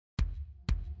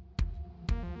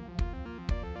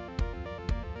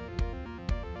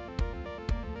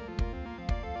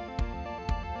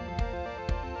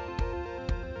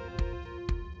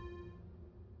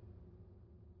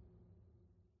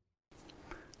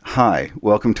Hi,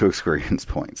 welcome to Experience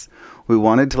Points. We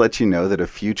wanted to let you know that a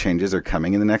few changes are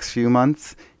coming in the next few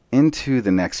months into the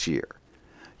next year.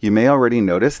 You may already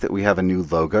notice that we have a new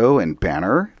logo and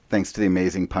banner thanks to the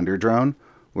amazing Punder drone.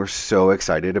 We're so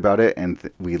excited about it and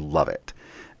we love it.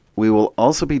 We will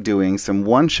also be doing some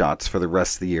one-shots for the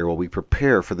rest of the year while we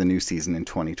prepare for the new season in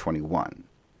 2021.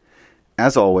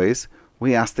 As always,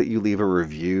 we ask that you leave a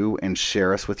review and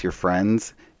share us with your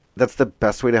friends. That's the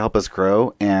best way to help us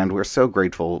grow, and we're so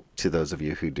grateful to those of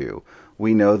you who do.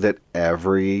 We know that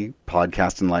every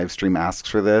podcast and live stream asks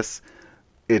for this.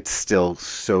 It's still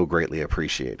so greatly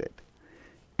appreciated.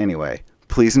 Anyway,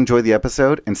 please enjoy the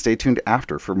episode and stay tuned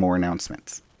after for more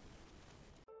announcements.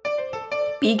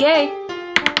 Be gay.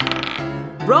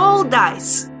 Roll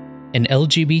dice. An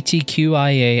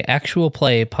LGBTQIA actual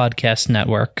play podcast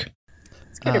network.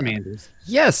 Skittermanders.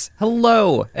 Yes,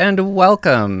 hello and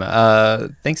welcome.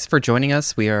 Thanks for joining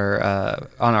us. We are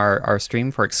on our stream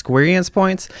for Experience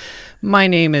Points. My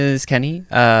name is Kenny.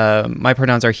 My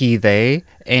pronouns are he, they,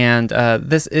 and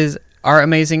this is our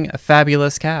amazing,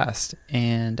 fabulous cast.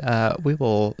 And we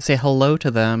will say hello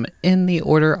to them in the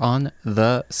order on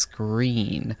the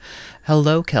screen.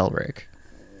 Hello, Kelrick.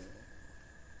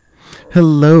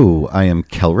 Hello, I am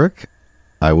Kelrick.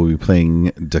 I will be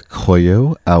playing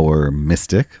Dekoyo, our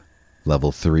mystic,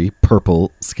 level 3,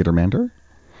 purple Skittermander.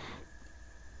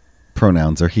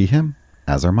 Pronouns are he, him,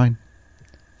 as are mine.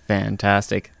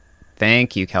 Fantastic.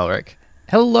 Thank you, Kelrick.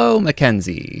 Hello,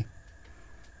 Mackenzie.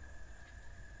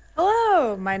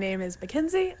 Hello, my name is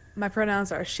Mackenzie. My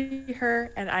pronouns are she,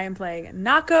 her, and I am playing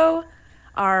Nako,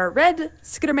 our red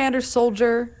Skittermander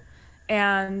soldier,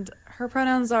 and her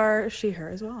pronouns are she, her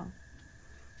as well.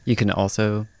 You can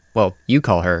also, well, you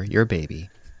call her your baby.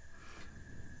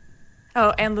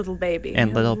 Oh, and little baby.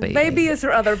 And little baby. Baby is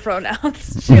her other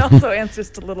pronouns. She also answers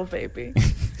to little baby.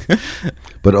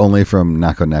 But only from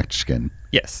Nakonechkin.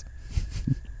 Yes.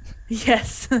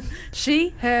 Yes.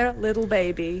 She, her, little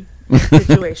baby.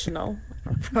 Situational.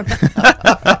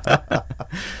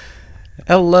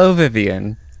 Hello,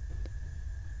 Vivian.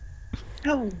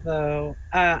 Hello.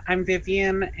 I'm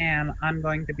Vivian, and I'm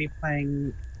going to be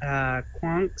playing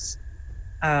Quonks,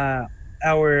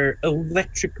 our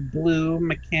electric blue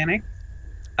mechanic.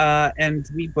 And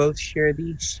we both share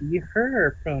the she,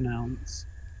 her pronouns.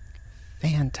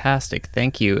 Fantastic.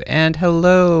 Thank you. And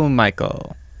hello,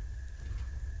 Michael.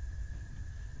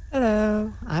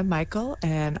 Hello, I'm Michael,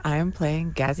 and I'm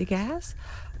playing Gazzy Gaz,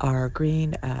 our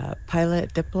green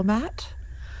pilot diplomat.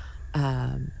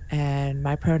 And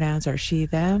my pronouns are she,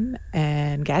 them,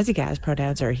 and Gazzy Gaz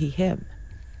pronouns are he, him.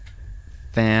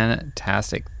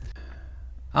 Fantastic.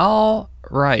 All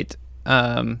right.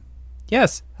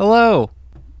 Yes, hello.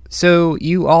 So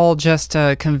you all just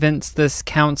convinced this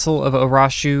council of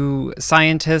Orashu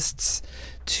scientists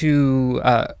to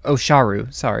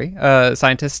Osharu,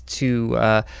 scientists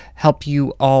to help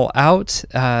you all out.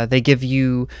 They give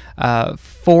you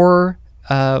 4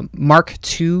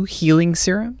 Mark II healing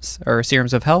serums, or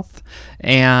serums of health,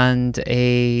 and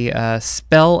a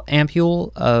spell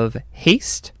ampule of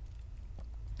haste.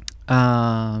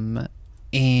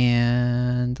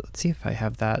 And let's see if I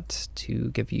have that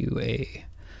to give you a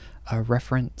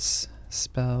reference.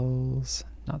 Spells,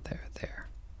 not there.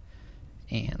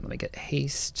 And let me get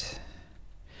haste.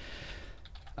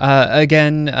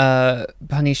 Again,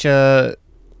 Panisha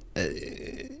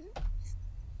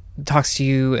talks to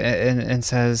you and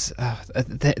says,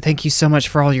 thank you so much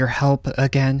for all your help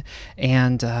again.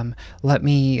 And let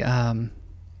me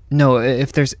know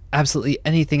if there's absolutely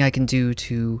anything I can do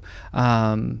to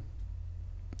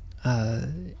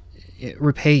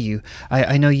repay you.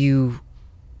 I know you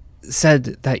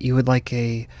said that you would like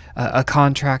a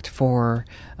contract for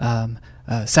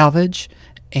salvage,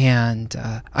 and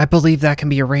I believe that can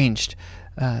be arranged.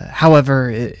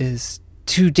 However, it is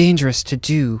too dangerous to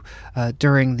do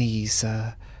during these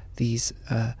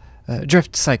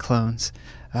drift cyclones.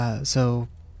 So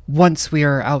once we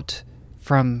are out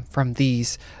from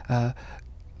these,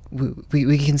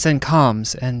 we can send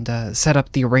comms and set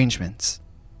up the arrangements.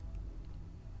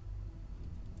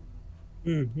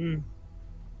 Mm-hmm.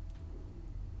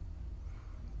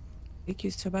 Thank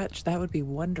you so much. That would be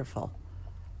wonderful.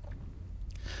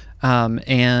 Okay.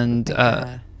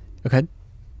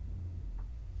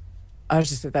 I was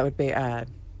just that would be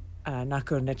Nako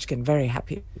Nichkin very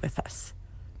happy with us.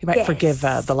 He might Yes. forgive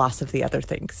the loss of the other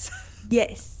things.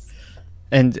 Yes.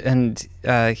 And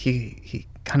he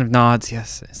kind of nods.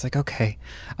 Yes, it's like okay,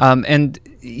 and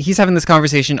he's having this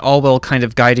conversation, all while kind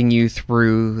of guiding you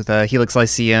through the Helix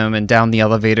Lyceum and down the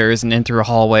elevators and in through a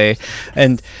hallway,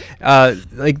 and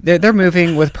like they're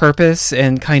moving with purpose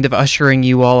and kind of ushering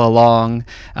you all along.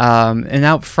 And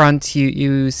out front,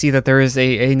 you see that there is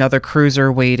another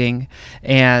cruiser waiting,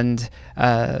 and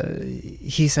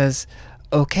he says,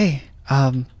 "Okay,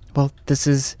 well, this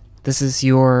is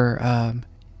your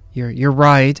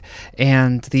ride,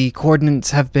 and the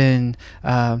coordinates have been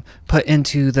put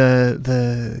into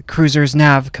the cruiser's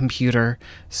nav computer,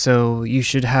 so you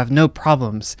should have no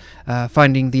problems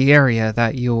finding the area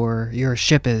that your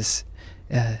ship is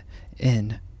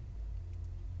in."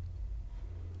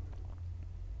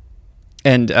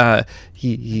 And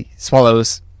he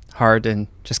swallows hard and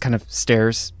just kind of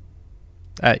stares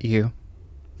at you.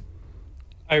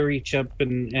 I reach up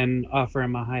and offer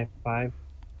him a high five.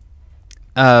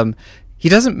 He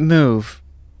doesn't move.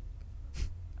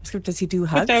 Does he do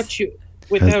hugs?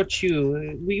 Without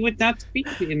you, we would not be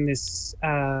in this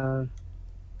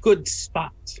good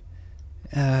spot.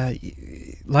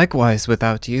 Likewise,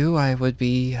 without you, I would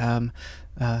be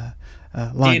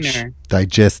lunch. Dinner.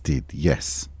 Digested,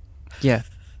 yes. Yeah.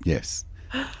 Yes.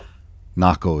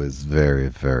 Nako is very,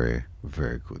 very,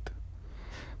 very good.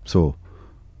 So,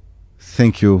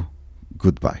 thank you.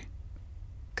 Goodbye.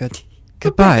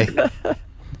 Goodbye.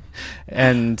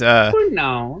 And For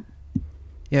now.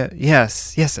 yeah,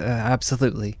 yes,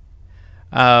 absolutely.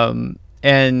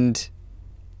 And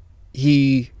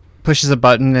he pushes a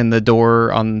button, and the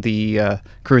door on the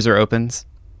cruiser opens.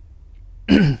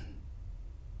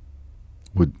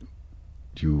 Would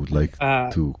you like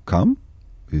to come?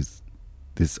 Is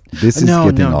this is No,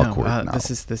 getting no. awkward now? This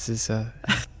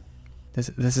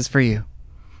is for you.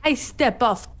 I step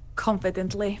off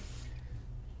confidently.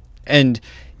 And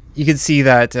you can see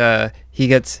that he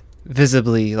gets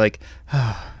visibly like,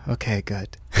 oh, okay,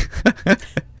 good.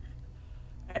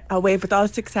 I'll wave with all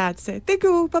 6 hands. Say thank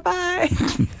you. Bye-bye.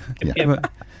 Yeah.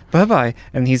 Bye-bye.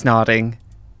 And he's nodding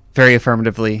very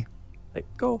affirmatively. Like,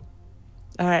 go.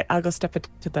 All right, I'll go step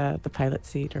into the pilot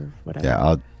seat or whatever. Yeah,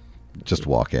 I'll just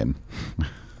walk in.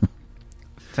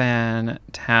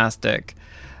 Fantastic.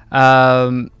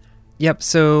 Yep,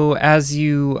 so as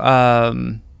you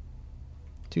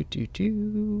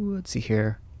let's see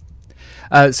here.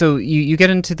 So you get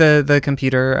into the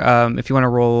computer. If you want to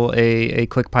roll a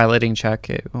quick piloting check,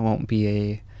 it won't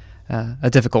be a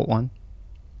difficult one.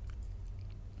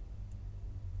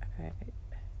 I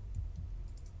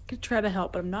could try to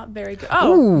help, but I'm not very good.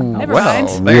 Oh, Ooh, never well,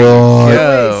 mind. there you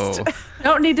What? go.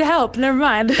 Don't need to help. Never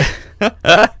mind.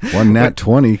 One nat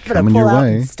 20 Gonna coming pull your out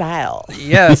way. in style.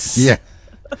 Yes. Yeah.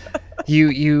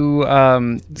 You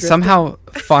somehow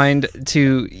find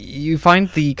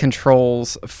the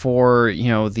controls for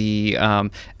the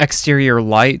exterior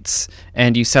lights,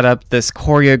 and you set up this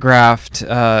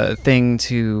choreographed thing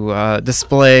to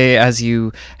display as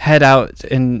you head out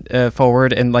and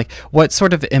forward. And like, what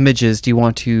sort of images do you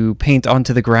want to paint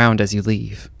onto the ground as you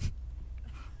leave?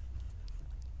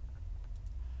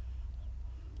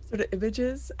 Sort of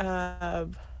images. I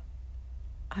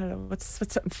don't know. What's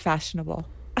something fashionable?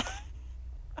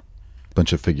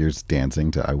 Bunch of figures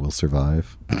dancing to I Will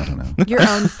Survive. I don't know. Your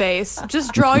own face.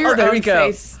 Just draw your there we own go.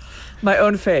 face. My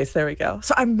own face. There we go.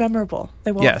 So I'm memorable.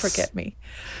 They won't Yes. forget me.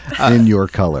 In your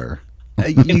color.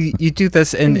 You do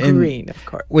this In in green, of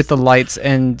course. with the lights,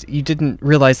 and you didn't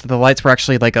realize that the lights were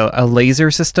actually like a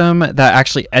laser system that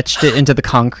actually etched it into the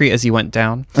concrete as you went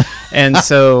down. And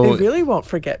so They really won't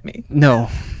forget me. no,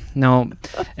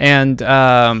 and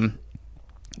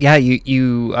yeah,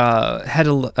 you head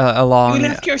along. You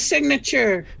left your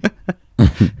signature.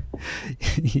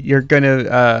 You're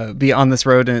gonna be on this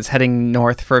road, and it's heading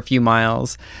north for a few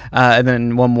miles, and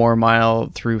then one more mile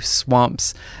through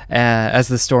swamps as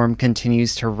the storm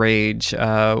continues to rage.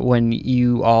 When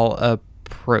you all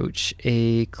approach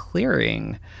a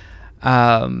clearing,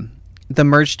 the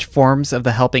merged forms of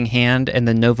the Helping Hand and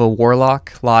the Nova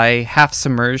Warlock lie half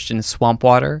submerged in swamp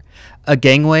water. A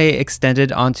gangway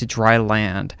extended onto dry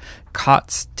land.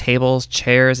 Cots, tables,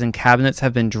 chairs, and cabinets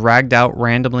have been dragged out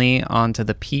randomly onto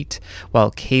the peat,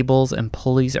 while cables and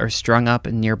pulleys are strung up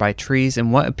in nearby trees in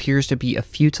what appears to be a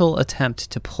futile attempt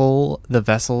to pull the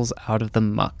vessels out of the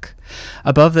muck.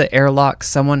 Above the airlock,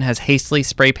 someone has hastily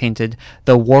spray painted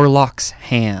the Warlock's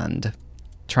Hand,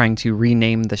 trying to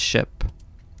rename the ship.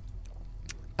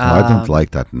 I don't like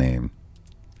that name.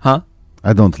 Huh?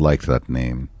 I don't like that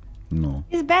name. No.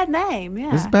 It's a bad name,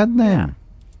 yeah. It's a bad name.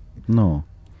 No.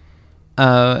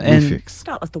 And Refix. It's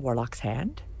not like the Warlock's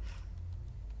Hand.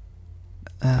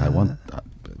 I want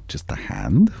just a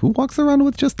hand. Who walks around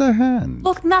with just a hand?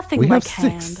 Look nothing We like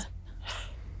have hand. 6.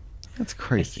 That's I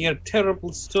crazy. hear a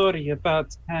terrible story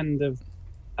about kind of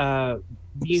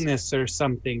Venus or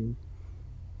something.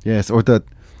 Yes, or that.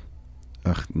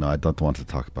 Ugh, no, I don't want to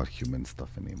talk about human stuff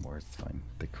anymore. It's fine.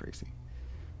 They're crazy.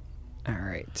 All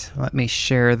right, let me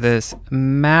share this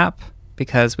map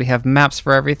because we have maps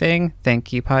for everything.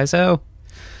 Thank you, Paizo.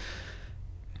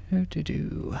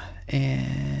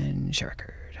 And share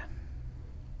record.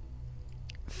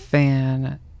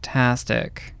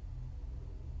 Fantastic.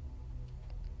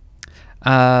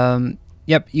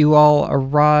 Yep, you all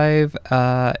arrive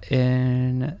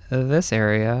in this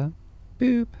area.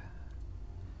 Boop.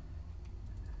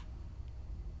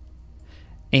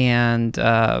 And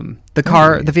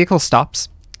the vehicle stops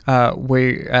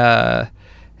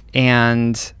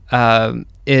and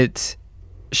it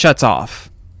shuts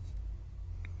off.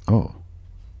 Oh.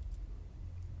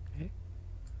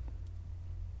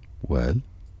 Well,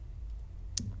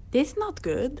 This not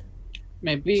good.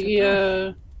 Maybe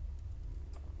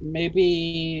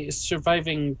maybe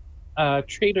surviving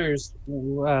traders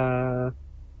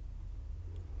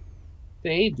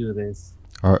they do this.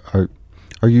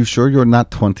 are you sure your nat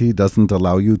 20 doesn't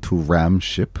allow you to ram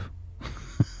ship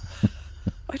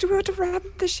Why do we want to ram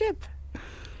the ship?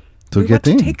 to we get want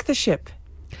in? to take the ship.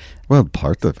 Well,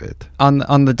 part of it.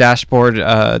 On the dashboard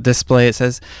display, it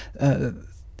says,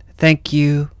 "Thank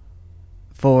you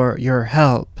for your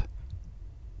help.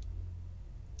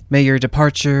 May your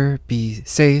departure be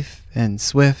safe and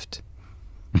swift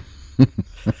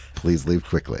Please leave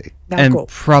quickly. Now and go.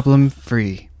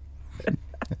 problem-free."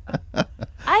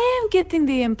 I am getting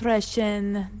the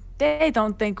impression they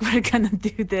don't think we're gonna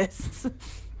do this.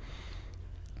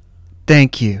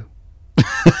 Thank you.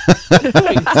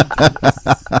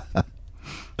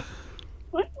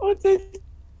 What they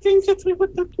think that we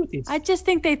would not do this? I just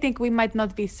think they think we might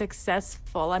not be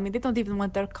successful. I mean, they don't even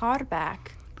want their car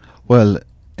back. Well,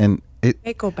 and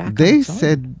They go back. on they its own.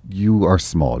 said you are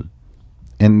small,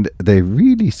 and they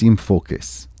really seem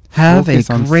focused. Have Focus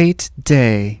a on- great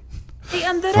day. They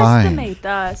underestimate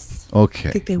us. Okay.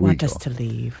 I think they we want us go. to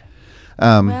leave.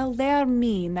 Well, they are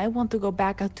mean. I want to go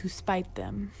back out to spite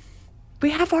them.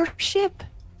 We have our ship.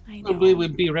 I know. Probably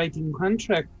would be writing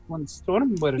contract once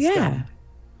Storm wears Yeah. down.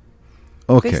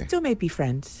 They Okay. still may be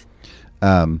friends.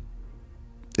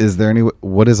 Is there any?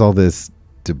 What is all this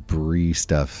debris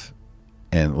stuff?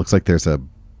 And it looks like there's a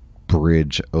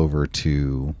bridge over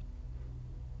to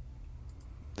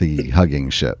the hugging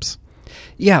ships.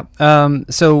 Yeah.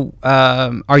 So,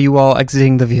 are you all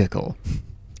exiting the vehicle?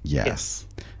 Yes.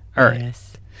 All right. Yes.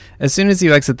 As soon as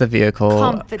you exit the vehicle,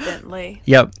 Confidently.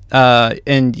 yep,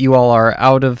 and you all are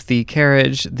out of the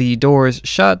carriage, the doors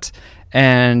shut,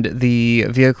 and the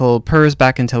vehicle purrs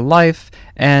back into life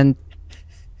and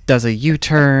does a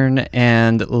U-turn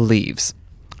and leaves.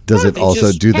 Does it they also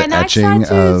just- do the Can I etching try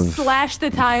to of? slash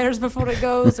the tires before it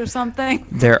goes or something?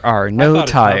 There are thought no it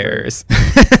tires.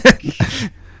 I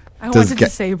want Does to Ga-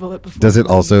 disable it before. Does it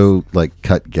leaves. also like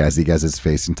cut Gaz's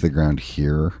face into the ground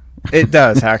here? It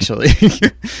does, actually.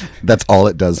 That's all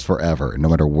it does forever, no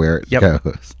matter where it Yep.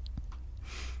 goes.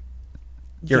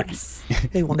 You're- Yes.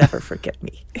 They will never forget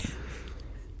me.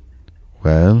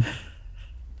 Well,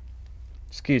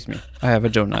 Excuse me. I have a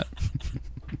donut.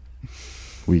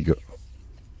 we go,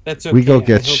 That's okay. We go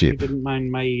get I hope sheep. You didn't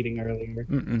mind my eating earlier.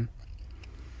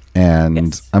 and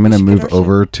Yes, I'm we gonna should get move our ship.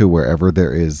 over to wherever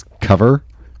there is cover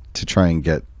to try and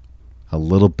get a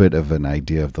little bit of an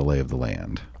idea of the lay of the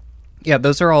land. Yeah,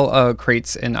 those are all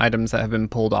crates and items that have been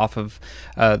pulled off of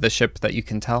the ship that you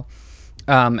can tell.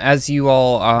 As you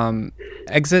all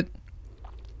exit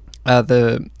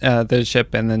the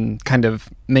ship and then kind of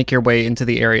make your way into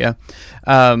the area,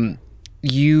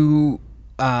 you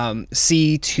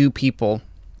see two people,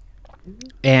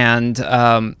 and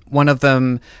one of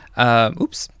them.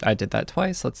 Oops, I did that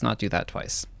twice. Let's not do that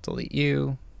twice. Delete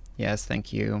you. Yes,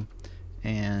 thank you.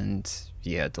 And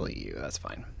yeah, delete you. That's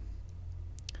fine.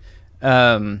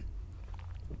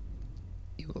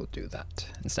 You will do that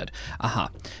instead.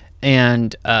 Aha.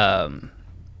 And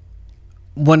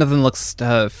one of them looks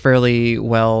fairly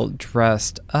well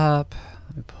dressed up.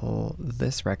 Let me pull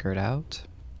this record out.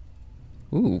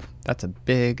 Ooh, that's a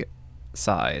big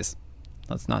size.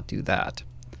 Let's not do that.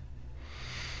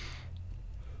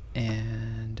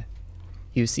 And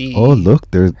you see Oh, look,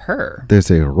 her.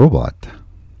 there's a robot.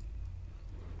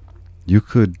 You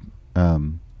could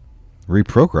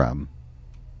reprogram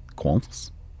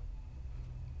Quants.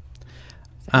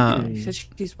 She said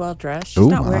she's well dressed. She's Oh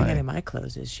not wearing my. any of my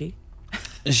clothes, is she?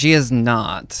 She is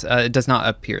not. It does not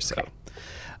appear so.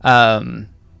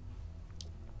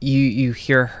 You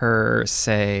hear her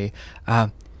say,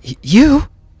 "You?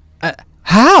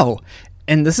 How?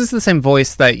 And this is the same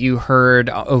voice that you heard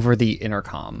over the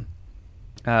intercom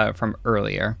from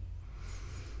earlier.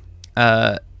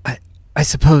 I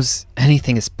suppose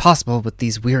anything is possible with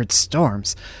these weird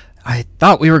storms. I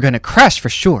thought we were going to crash for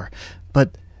sure,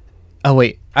 but... Oh,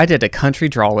 wait, I did a country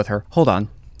drawl with her. Hold on.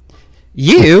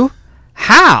 You?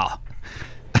 How?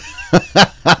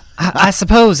 I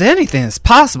suppose anything is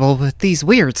possible with these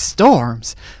weird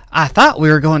storms. I thought we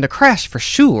were going to crash for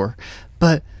sure,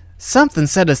 but something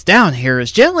set us down here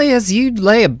as gently as you'd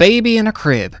lay a baby in a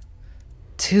crib.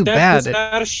 Too That bad. was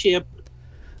not a ship.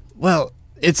 Well,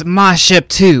 it's my ship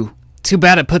too. Too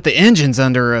bad it put the engines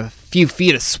under a few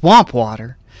feet of swamp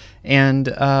water. And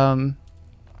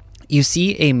you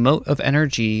see a mote of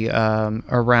energy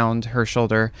around her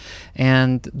shoulder,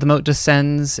 and the mote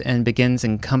descends and begins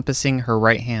encompassing her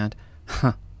right hand.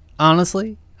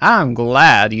 Honestly, I'm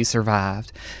glad you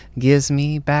survived. Gives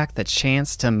me back the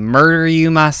chance to murder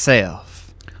you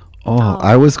myself. Oh,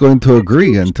 I was going to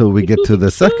agree until we get to the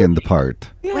second part.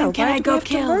 Yeah, When can why I do go we have to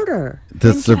kill? murder?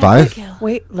 The survive,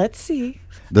 Wait, let's see.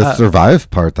 the survive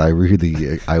part. I would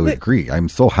agree. I'm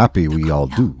so happy we all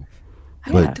do.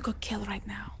 I But- want to go kill right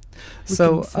now. We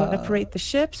So, can separate the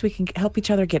ships. We can help each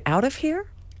other get out of here.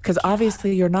 Because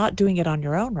obviously you're not doing it on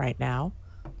your own right now.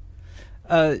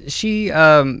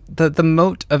 The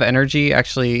mote of energy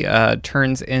actually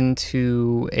turns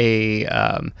into a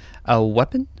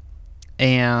weapon,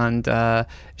 and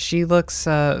she looks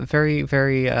very,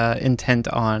 very intent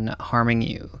on harming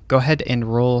you. Go ahead and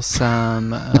roll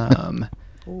some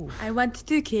I want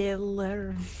to kill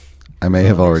her. I may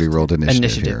have already rolled initiative,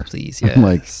 initiative, here. please. I'm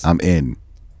like, Yes. I'm in.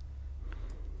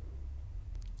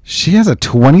 She has a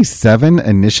 27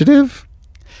 initiative?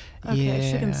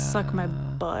 Okay, she can suck my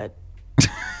butt.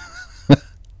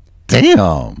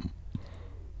 Damn.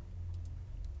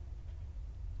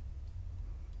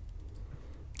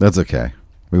 That's okay.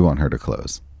 We want her to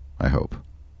close, I hope.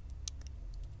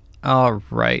 All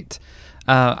right.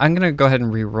 I'm going to go ahead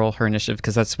and re-roll her initiative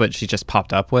because that's what she just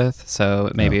popped up with.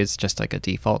 So maybe it's just like a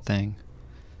default thing.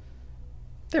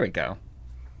 There we go.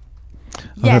 Oh,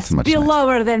 Yes, that's much be nicer.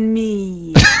 lower than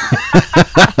me.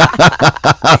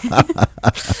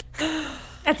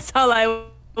 That's all I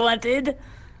wanted.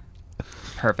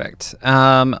 Perfect.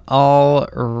 All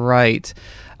right.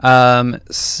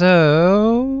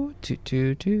 So...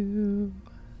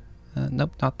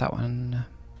 nope, not that one.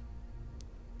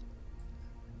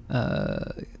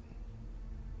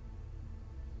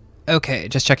 Okay,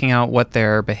 just checking out what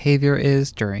their behavior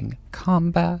is during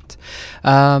combat.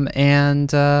 Yeah,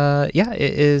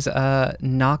 it is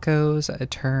Nako's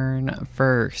turn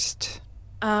first.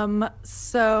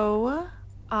 So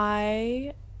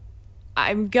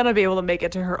I'm gonna be able to make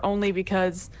it to her only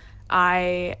because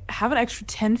I have an extra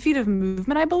 10 feet of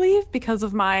movement, I believe, because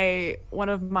of one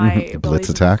of my The blitz abilities as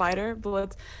a attack? fighter,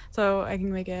 blitz. So I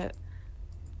can make it.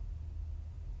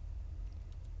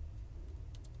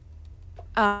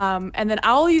 And then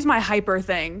I'll use my hyper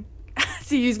thing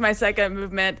to use my second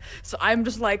movement. So I'm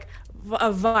just like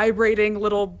a vibrating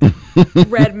little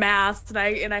red mass, and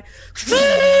I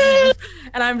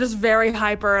and I'm just very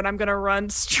hyper, and I'm gonna run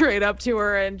straight up to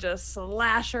her and just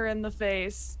slash her in the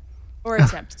face, or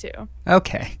attempt to.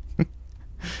 Okay.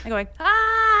 I'm going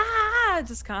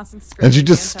just constant screaming. And she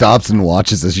just anti- stops and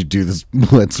watches as you do this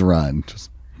blitz run. Just,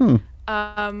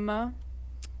 That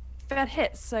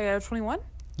hits. So I got a 21.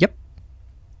 Yep.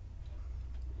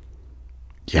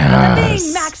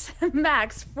 yes. Ding!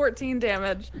 Max 14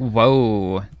 damage.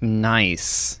 Whoa.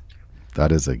 Nice.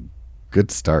 That is a good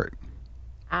start.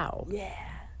 Ow.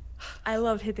 I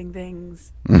love hitting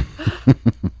things.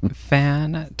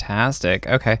 Fantastic.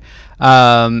 Okay.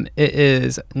 It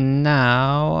is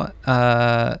now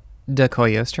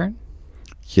Dekoyo's turn.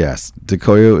 Yes,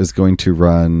 Dekoyo is going to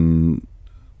run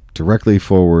directly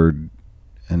forward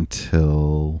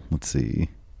until, let's see.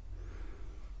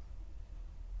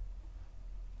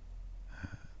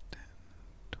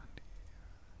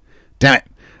 Damn it.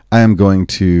 I am going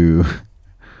to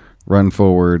run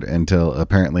forward until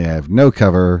apparently I have no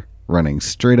cover, running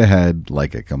straight ahead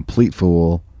like a complete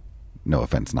fool. No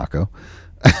offense, Nako.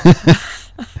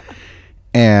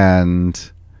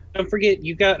 And Don't forget,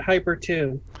 you got hyper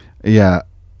too. yeah.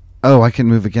 Oh, I can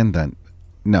move again then.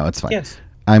 No, it's fine. Yes.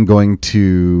 I'm going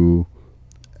to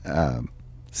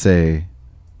say,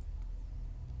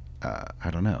 I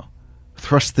don't know,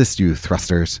 thrust this, you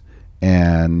thrusters,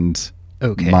 and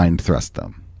Okay. mind thrust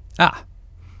them. Ah.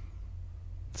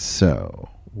 So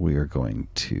we are going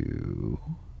to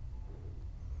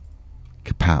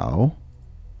kapow.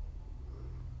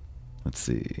 Let's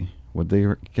see. What'd they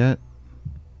get?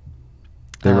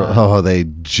 They they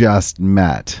just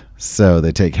met. So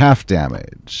they take half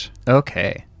damage.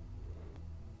 Okay.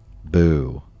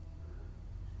 Boo.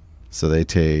 So they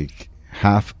take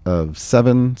half of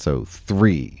 7, so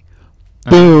 3.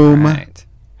 Boom. All right.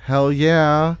 Hell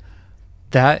yeah.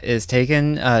 That is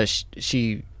taken.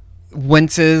 She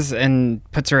winces and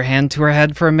puts her hand to her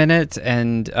head for a minute,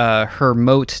 and her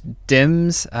moat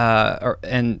dims.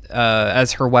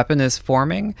 As her weapon is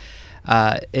forming,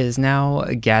 is now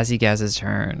Gazzy Gaz's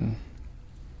turn.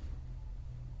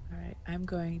 All right, I'm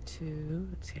going to,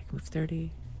 let's see, I can move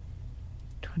 30,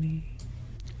 20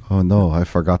 Oh no, I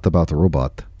forgot about the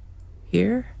robot.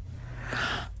 here.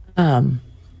 I'm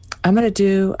going to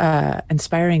do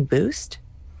Inspiring Boost.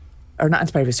 Or not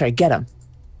Inspiring Boost, sorry, Get 'em.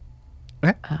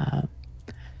 Okay.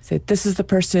 So this is the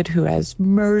person who has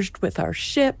merged with our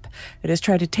ship. It has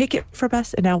tried to take it from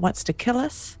us and now wants to kill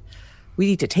us. We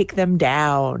need to take them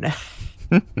down.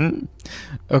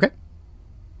 Okay.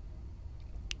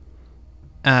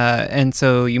 And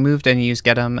so you moved and you used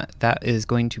Get 'em. That is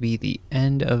going to be the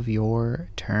end of your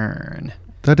turn.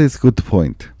 That is good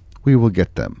point. We will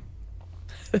get them.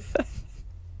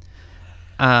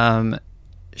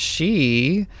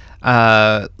 She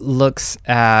looks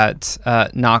at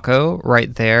Nako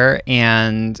right there,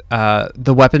 and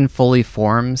the weapon fully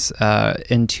forms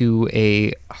into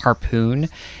a harpoon,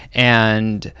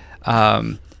 and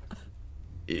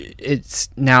it's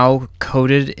now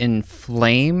coated in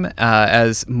flame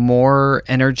as more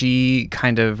energy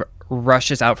kind of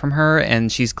rushes out from her,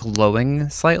 and she's glowing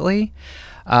slightly.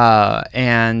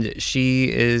 And she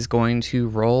is going to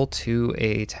roll to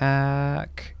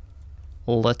attack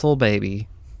little baby.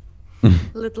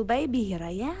 Little baby, here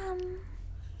I am.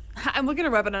 I'm looking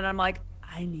at weapon and I'm like,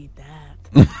 I need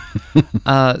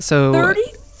that. So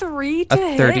 33 to a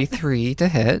hit. 33 to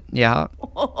hit. Yeah.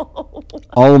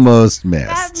 Almost That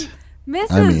missed.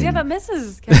 misses. I mean- Yeah, that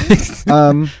misses.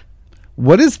 Kenny.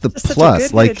 What is the Just such a plus?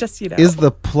 good way to Like, just, you know. is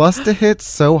the plus to hit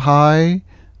so high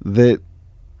that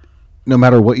no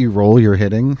matter what you roll, you're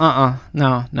hitting?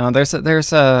 No. There's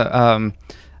a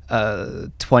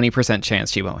 20%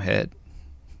 chance she won't hit.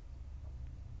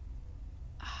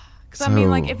 Because I mean,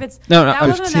 like, So- if it's No, that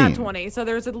wasn't a nat 15. 20, so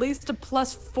there's at least a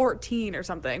plus 14 or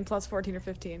something, plus 14 or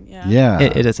 15. Yeah. Yeah.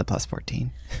 It is a plus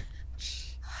 14.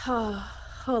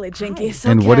 Holy jinkies.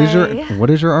 And Okay. what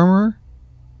is your armor?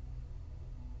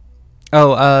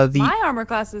 Oh, My armor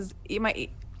class is go ahead.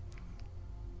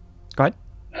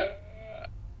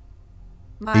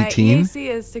 my 18? EAC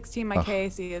is 16. My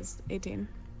KAC is 18.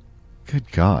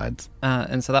 Good God.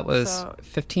 And so that was So,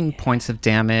 15 points of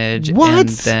damage. What? And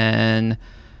then,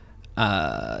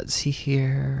 let's see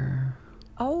here.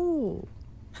 Oh.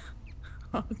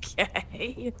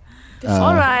 Okay.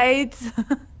 All right.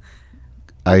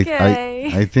 Okay.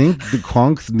 I think the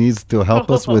Quonks needs to help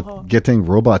us with getting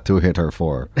robot to hit her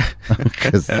for.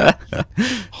 Because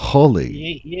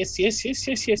holy. Yes.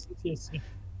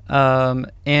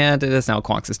 And it is now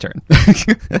Quonks' turn.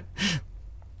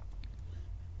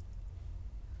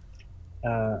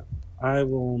 I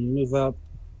will move up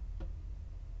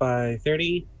by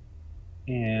 30,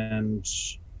 and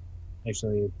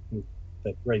actually, I think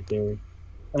that right there,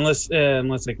 unless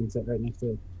I can sit right next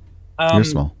to it. You're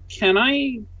small. Can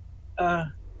I?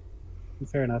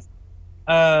 Fair enough.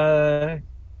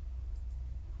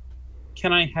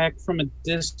 Can I hack from a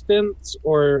distance,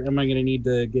 or am I going to need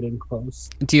to get in close?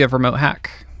 Do you have remote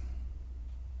hack?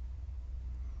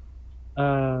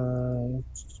 I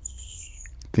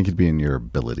think it'd be in your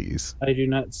abilities. I do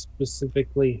not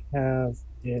specifically have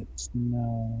it.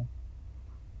 No.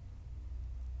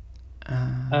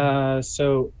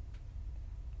 So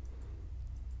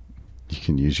You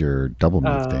can use your double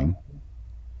move thing.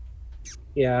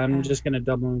 yeah, I'm just gonna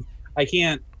double move. I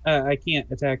can't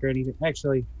attack or anything.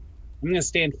 Actually, I'm gonna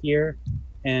stand here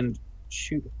and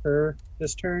shoot her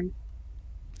this turn.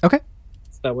 Okay.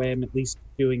 So that way I'm at least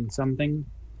doing something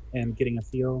and getting a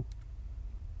feel.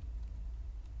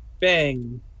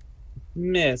 Bang.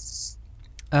 Miss.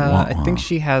 I think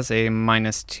she has a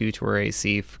 -2 to her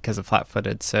AC because of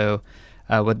flat-footed. So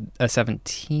would a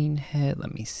 17 hit?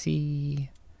 Let me see.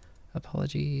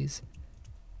 Apologies.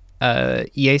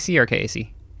 EAC or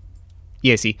KAC?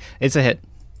 EAC. It's a hit.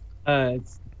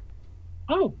 It's...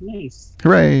 Oh, nice.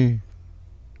 Hooray!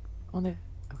 Only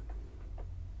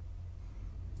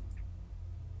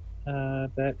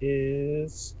That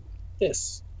is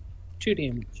this. 2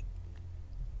 damage.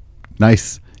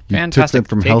 Nice. You Fantastic. took them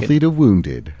from Take healthy it. to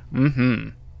wounded. Mm-hmm.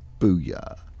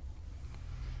 Booyah.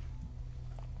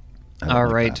 I All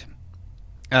like right.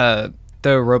 that.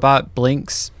 The robot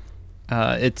blinks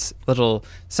its little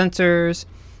sensors,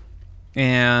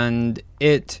 and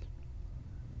it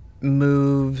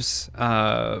moves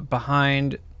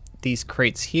behind these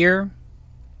crates here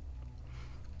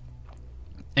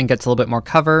and gets a little bit more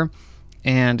cover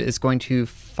and is going to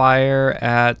fire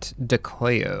at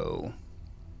Dekoyo.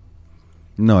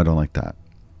 No, I don't like that.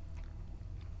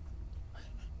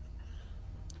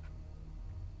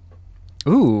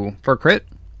 Ooh, for a crit?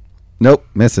 Nope,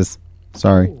 misses.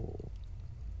 Sorry.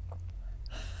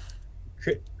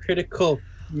 Critical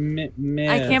miss.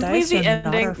 I can't believe Dice the are not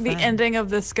our ending. The friend. ending of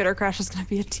this skitter crash is going to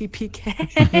be a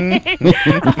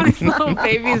TPK. All these little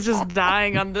babies just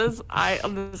dying on this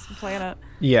planet.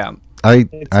 Yeah.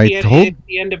 It's told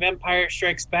the end of Empire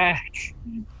Strikes Back.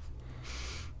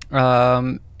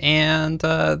 And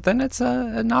then it's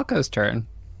Nako's turn.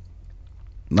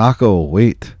 Nako,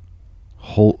 wait.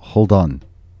 Hold on.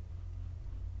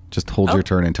 Just hold your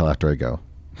turn until after I go.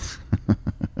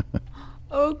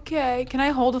 Okay, can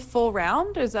I hold a full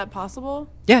round? Is that possible?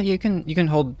 Yeah, you can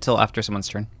hold till after someone's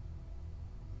turn.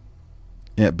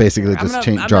 Yeah, basically I'm just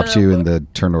gonna- I'm drops gonna you in look- the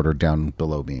turn order down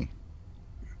below me.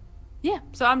 Yeah.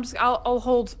 So I'll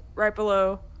hold right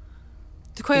below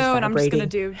He's Dekoyo, and I'm just gonna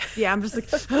vibrating. I'm just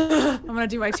like I'm gonna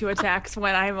do my 2 attacks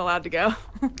when I am allowed to go.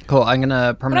 Cool. I'm gonna But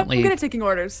I'm permanently good at taking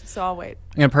orders, so I'll wait.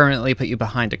 put you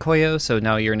behind Dekoyo, so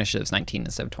now your initiative's 19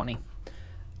 instead of 20.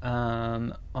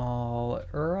 All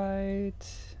right.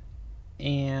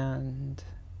 And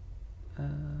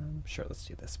sure, let's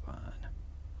do this one.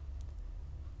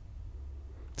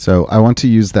 So I want to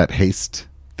use that haste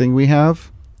thing we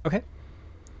have, Okay.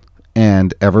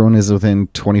 and everyone is within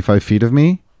 25 feet of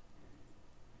me.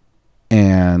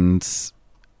 And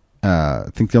I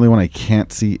think the only one I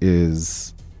can't see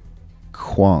is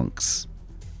Quonks.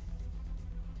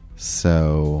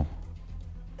 So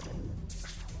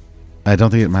I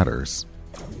don't think it matters.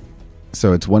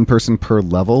 So it's one person per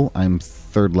level. I'm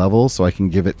 3rd level, so I can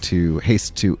give it to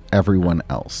haste to everyone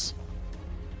else.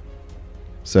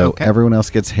 So Okay. everyone else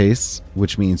gets haste,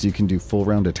 which means you can do full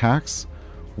round attacks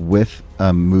with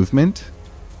a movement.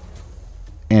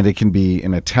 And it can be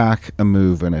an attack, a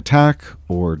move, an attack,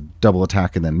 or double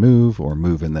attack and then move, or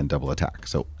move and then double attack.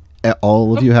 So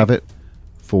all of you have it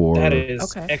for That is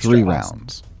Okay. extra 3 awesome.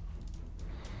 rounds.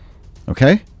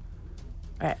 Okay?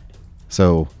 All right.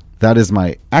 So that is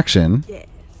my action. Yes.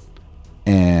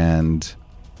 And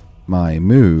my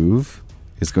move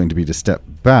is going to be to step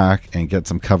back and get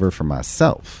some cover for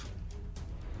myself.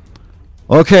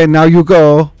 Okay, now you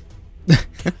go.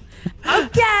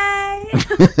 Okay.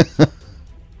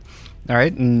 All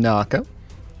right, Nako.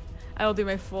 I will do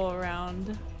my full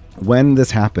round. When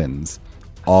this happens,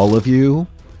 all of you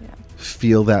Yeah.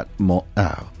 feel that.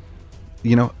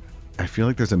 You know, I feel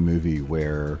like there's a movie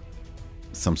where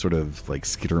some sort of like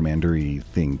skittermandery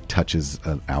thing touches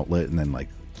an outlet, and then like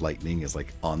lightning is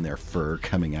like on their fur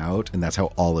coming out, and that's how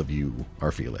all of you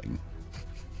are feeling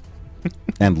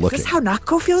and Is looking. this how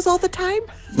Nako feels all the time?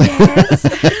 Yes.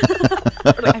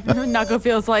 Nako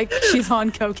feels like she's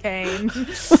on cocaine.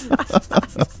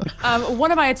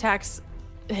 One of my attacks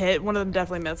hit. One of them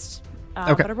definitely missed.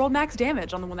 Okay. But I rolled max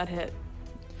damage on the one that hit.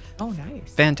 Oh,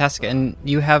 nice. Fantastic. And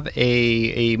you have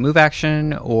a move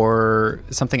action or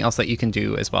something else that you can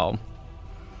do as well.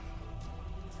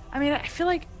 I mean, I feel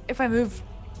like if I move,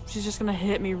 she's just gonna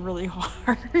hit me really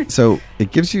hard. So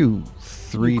it gives you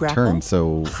 3 grapple? turns.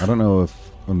 So I don't know if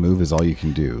a move is all you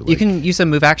can do. You can use a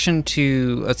move action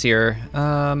to, let's see here.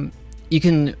 You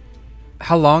can,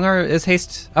 how long is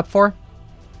haste up for?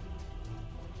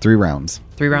 3 rounds.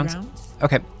 3 rounds?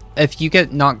 Okay. If you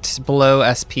get knocked below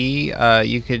SP,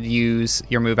 you could use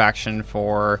your move action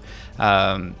for,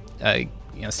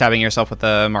 stabbing yourself with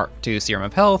the Mark II Serum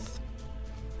of Health,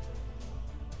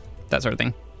 that sort of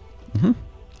thing.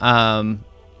 Mm-hmm.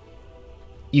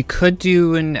 You could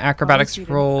do an acrobatics you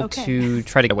did. roll Okay. to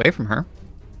try to get away from her,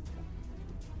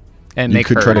 and You make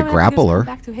could her try to I'm gonna grapple just her. come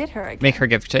back to hit her again. make her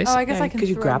give chase. Oh, I guess Yeah, I can. could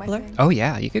you throw grapple my her? thing. Oh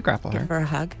yeah, you could grapple Give her. her a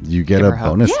hug. You get Give a her a hug.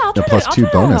 bonus, Yeah, I'll a try plus to, 2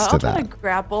 bonus to I'll try that. to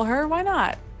grapple her. Why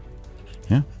not?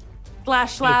 Yeah.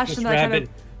 Slash, This and then I try rabbit,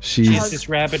 to. She's this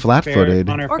rabbit flat-footed.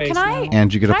 bear on her Or face can I? now.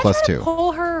 And you get a can I plus try 2. to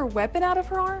pull her weapon out of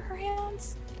her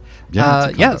hands? Yeah,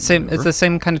 it's a combat Same. maneuver. It's the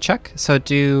same kind of check. So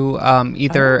do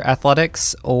either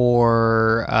athletics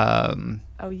or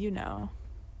Oh, you know.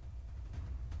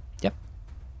 yep.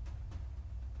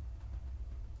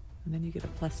 And then you get a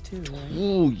plus 2, right?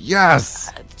 Ooh,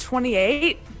 yes.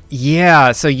 28.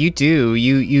 Yeah. So you do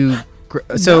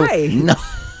so Nice. No.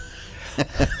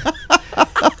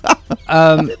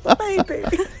 Baby.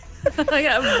 I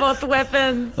got both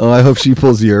weapons. Oh, I hope she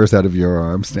pulls yours out of your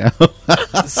arms now.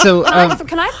 so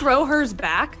Can I throw hers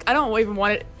back? I don't even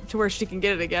want it to where she can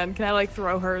get it again. Can I like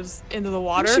throw hers into the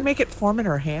water? Did she make it form in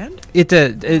her hand? it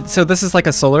did. So this is like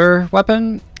a solar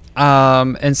weapon.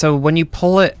 And so when you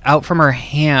pull it out from her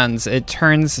hands, it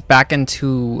turns back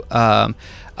into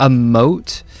a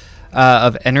moat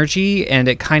of energy, and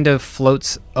it kind of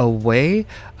floats away.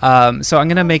 So I'm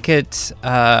gonna make it.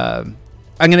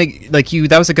 I'm gonna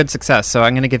that was a good success. So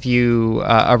I'm gonna give you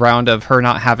a round of her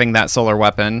not having that solar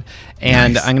weapon,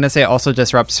 and Nice. I'm gonna say it also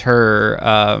disrupts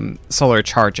her solar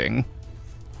charging.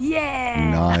 Yeah.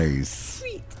 Nice.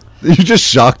 You just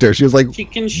shocked her. She was like, She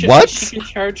can "What? She can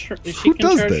charge. She Who can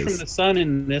does charge this? from the sun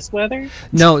in this weather.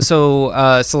 No, so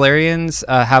Solarians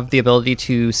have the ability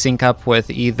to sync up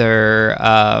with either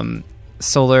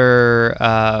solar.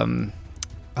 I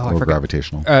or forgot.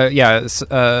 gravitational."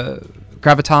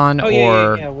 Graviton Oh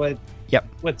or yeah. What? Yep.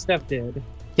 What Steph did.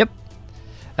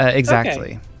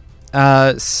 exactly.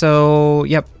 So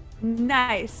yep,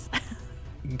 Nice.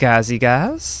 Gazy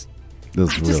Gaz. This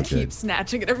is real Just good. keep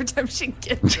snatching it every time she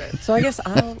gets it. So I guess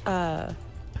I'll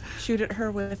shoot at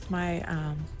her with my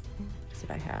what did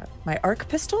I have? My arc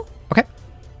pistol. Okay.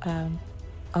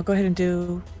 I'll go ahead and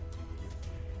do,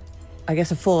 I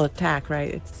guess, a full attack,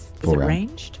 right? Is Full it round.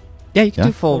 ranged? Yeah, you can Yeah.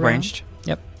 do full Full round? ranged.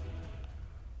 Yep.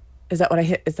 Is that what I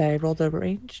hit? Is that I rolled a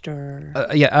ranged or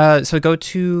So go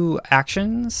to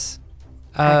actions.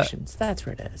 actions? That's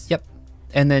where it is. Yep.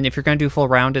 And then if you're going to do full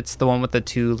round, it's the one with the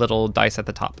 2 little dice at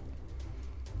the top.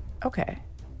 Okay.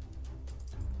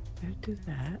 I'll do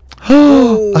that.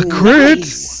 A crit.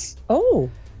 Nice. Oh,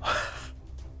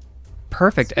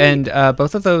 Perfect. And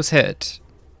both of those hit.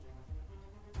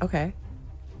 okay.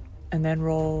 And then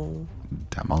roll.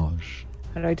 Damage.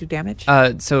 How do I do damage?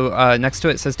 So next to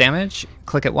it says damage.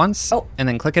 Click it once, Oh. and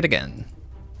then click it again.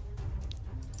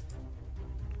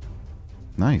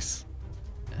 Nice.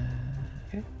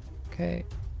 Okay.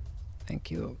 Thank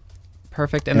you.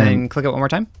 Perfect. And then click it one more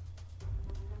time.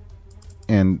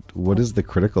 And what is the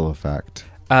critical effect?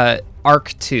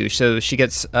 Arc 2. So she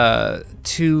gets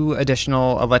 2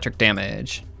 additional electric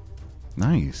damage.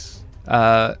 Nice.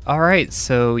 All right.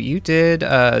 So you did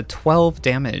 12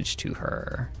 damage to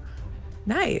her.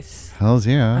 Nice. Hells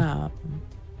yeah.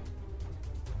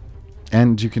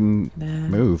 And you can Nah.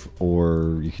 move,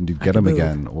 or you can do I get can him move.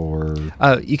 again, or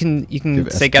You can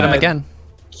Give say get him SP. again.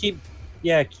 Keep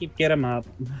get him up.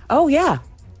 Oh yeah,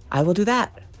 I will do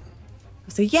that. I'll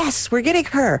say yes. We're getting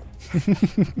her.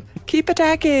 Keep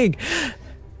attacking.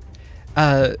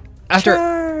 After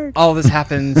Charge. all this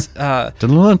happens,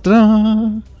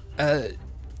 dun-dun-dun-dun.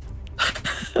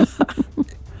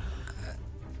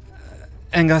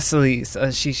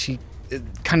 Angasalis, she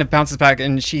kind of bounces back,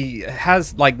 and she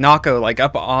has like Nako like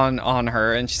up on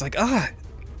her, and she's like,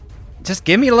 just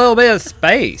give me a little bit of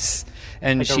space.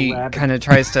 And Like a she rabbit. kind of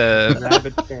tries to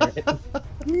Rabbit carrot.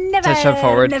 Never. shove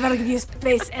forward. Never give you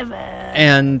space ever.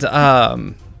 and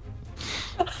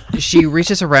she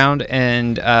reaches around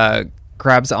and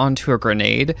grabs onto a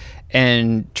grenade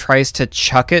and tries to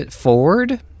chuck it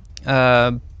forward.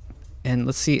 And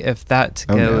let's see if that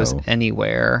Oh, goes no.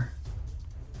 anywhere.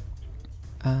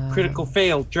 Critical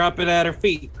fail. Drop it at her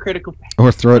feet. Critical.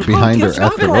 Or throw it behind her Yes,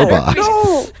 at the no. robot.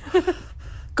 No.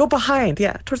 Go behind.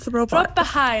 Yeah, towards the robot. Drop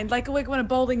behind, like when a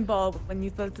bowling ball when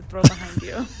you let it throw behind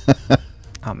you.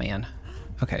 Oh man.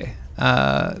 Okay.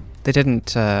 They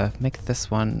didn't make this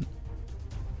one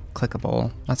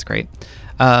clickable. That's great.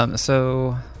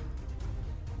 So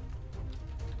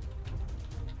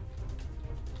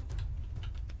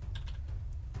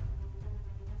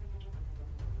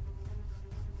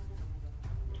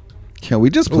Can we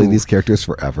just play Ooh. these characters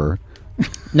forever?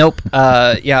 nope.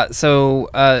 Yeah. So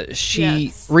she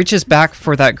Yes. reaches back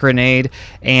for that grenade,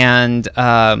 and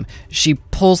she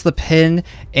pulls the pin.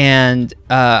 And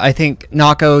I think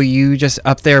Nako, you just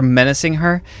up there menacing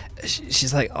her.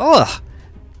 She's like, "Ugh,"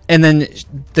 and then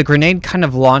the grenade kind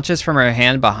of launches from her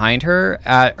hand behind her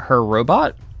at her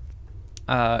robot,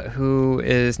 who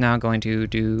is now going to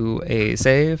do a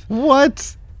save.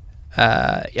 What?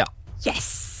 Yeah.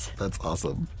 Yes. That's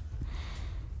awesome.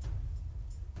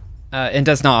 And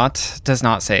does not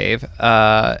save.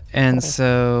 And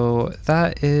so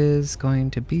that is going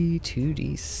to be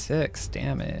 2d6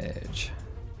 damage.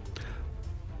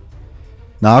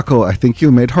 Nako, I think you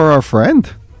made her our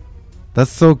friend. That's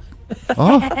so.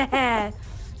 Oh,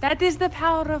 That is the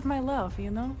power of my love, you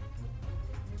know?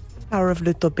 Power of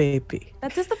little baby.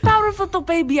 That is the power of little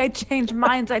baby. I change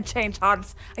minds, I change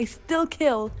hearts. I still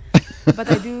kill. But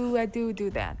I do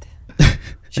that.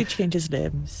 She changes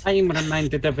limbs. I am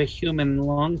reminded of a human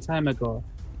long time ago.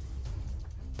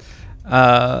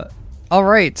 All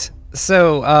right.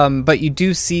 So, but you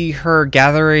do see her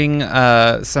gathering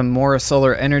some more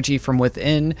solar energy from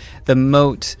within. The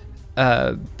moat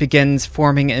begins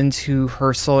forming into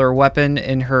her solar weapon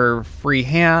in her free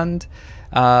hand.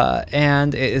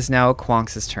 And it is now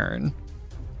Quonks' turn.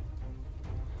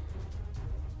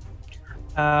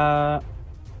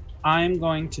 I'm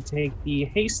going to take the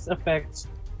haste effect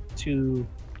to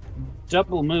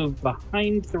double move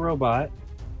behind the robot,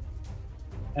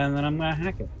 and then I'm going to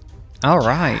hack it. All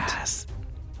right.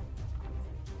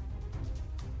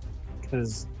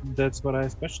 Because that's what I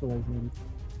specialize in.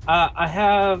 I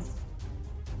have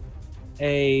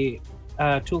a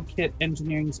toolkit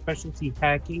engineering specialty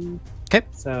hacking. Okay.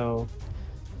 So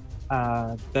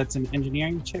that's an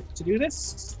engineering check to do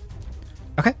this.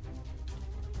 Okay.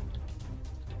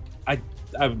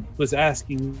 I was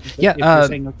asking Yeah, if you're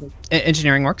saying okay.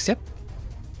 Engineering works, yep.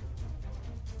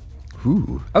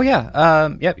 Ooh. Oh yeah,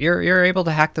 yep. You're able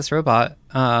to hack this robot.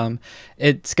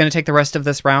 It's going to take the rest of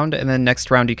this round, and then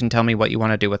next round you can tell me what you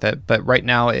want to do with it. But right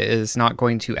now, it is not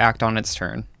going to act on its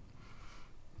turn.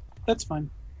 That's fine.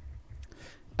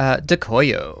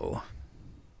 Decoyo.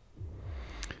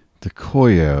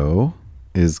 Decoyo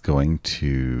is going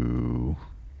to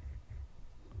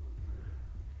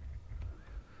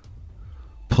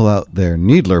pull out their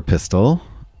needler pistol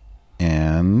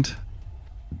and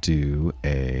do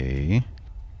a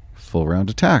full round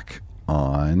attack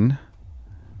on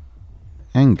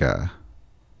Anga.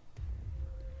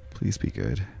 Please be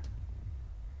good.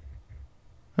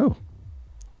 Oh.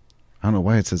 I don't know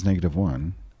why it says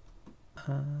 -1.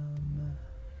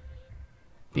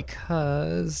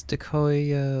 Because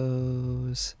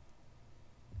Decoyo's...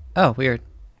 Oh, weird.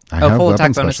 I have Full attack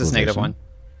weapon bonus is specialization.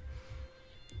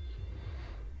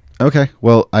 -1. Okay,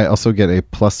 well, I also get a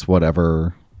plus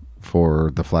whatever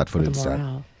for the flat-footed The stat.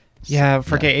 morale. Yeah,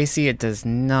 for KAC, it does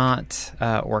not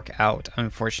work out,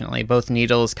 unfortunately. Both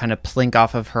needles kind of plink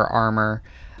off of her armor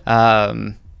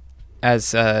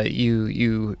as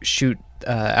you shoot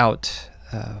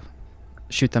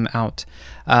shoot them out.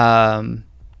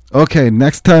 Okay,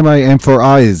 next time I aim for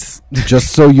eyes,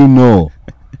 just so you know.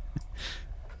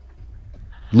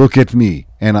 Look at me,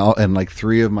 and like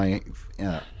 3 of my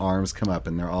arms come up,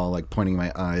 and they're all like pointing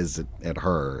my eyes at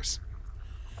hers.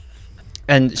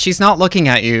 And she's not looking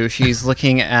at you. She's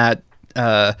looking at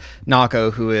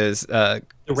Nako, who is The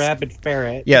rabid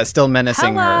ferret. yeah, still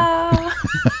menacing her. Hello.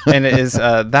 And it is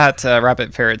that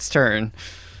rabbit ferret's turn.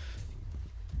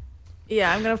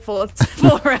 Yeah, I'm gonna full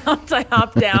around. I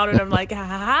hop down and I'm like,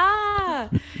 ha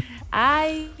ha.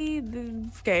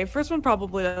 Okay, first one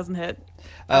probably doesn't hit.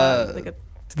 Like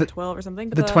a 12 or something.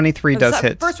 But the 23 does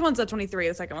hit. First one's a 23.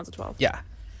 The second one's a 12. Yeah.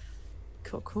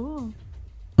 Cool.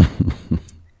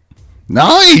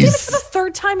 Nice! For the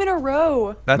third time in a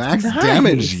row. That's Max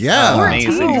damage, yeah.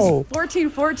 Amazing. Wow.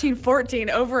 14,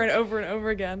 over and over and over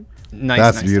again. Nice.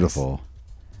 That's nice, beautiful.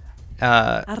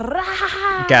 Nice.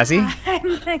 Gazzy?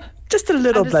 I'm like Just a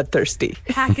little I'm just- bloodthirsty.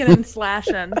 hacking and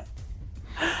slashing.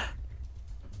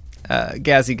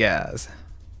 Gazzy Gaz.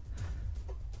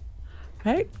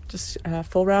 Right? Just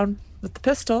full round with the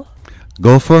pistol.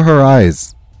 Go for her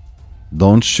eyes.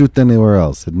 Don't shoot anywhere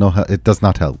else. It does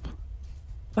not help.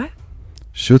 What?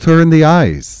 Shoot her in the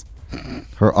eyes.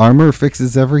 Her armor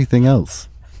fixes everything else.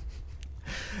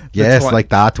 Yes, like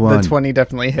that one. The 20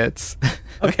 definitely hits.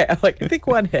 Okay, I'm like, I think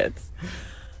 1 hits.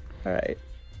 All right.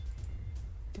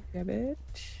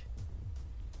 Damage.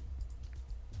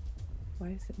 Why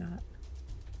is it not?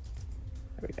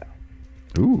 There we go.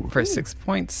 Ooh. For 6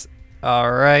 points.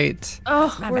 All right.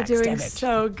 Oh, My we're max doing damage.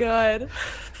 so good.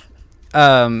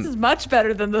 This is much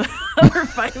better than the other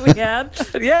fight we had.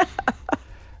 Yeah.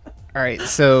 All right.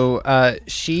 So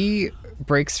she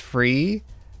breaks free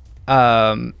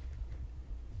and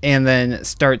then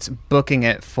starts booking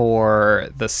it for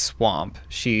the swamp.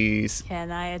 She's...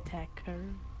 Can I attack her?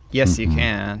 Yes, you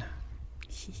can.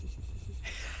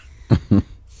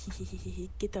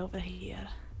 Get over here.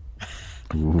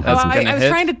 That's I gonna was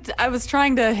hit. I was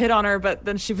trying to hit on her, but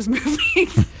then she was moving.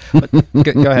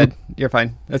 Go ahead. You're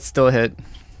fine. That's still a hit.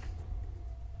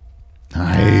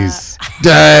 Nice.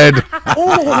 Dead.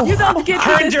 You don't get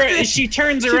to Turns this- her, she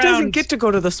turns She around. doesn't get to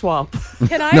go to the swamp.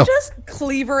 Can I No. just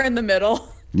cleave her in the middle?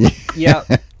 Yeah.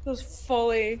 Just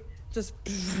fully, just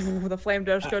the flame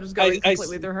Doshko just going I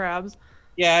completely through her abs.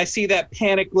 Yeah, I see that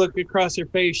panic look across her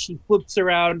face. She flips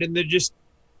around and then just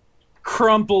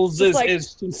crumples Just like-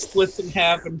 as she splits in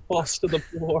half and falls to the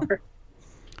floor.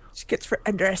 She gets for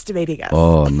underestimating us.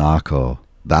 Oh, Nako.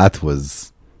 That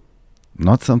was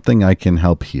not something I can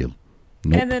help heal.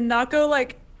 Nope. And then Nako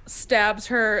like stabs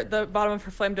her the bottom of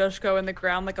her flame Doshko in the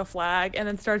ground like a flag, and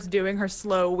then starts doing her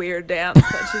slow weird dance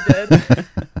that she did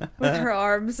with her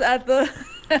arms at the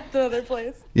other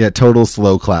place. Yeah, total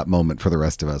slow clap moment for the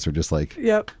rest of us. We're just like,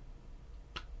 Yep.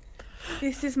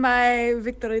 This is my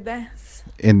victory dance.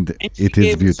 and And she it gave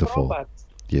is us beautiful. robots.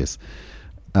 Yes.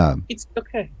 It's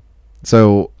okay.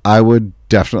 So I would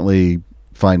definitely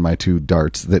find my 2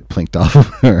 darts that plinked off of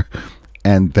her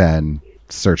and then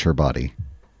search her body.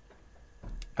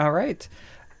 All right.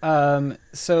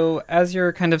 So as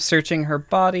you're kind of searching her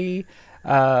body,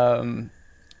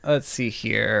 let's see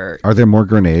here. Are there more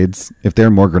grenades? If there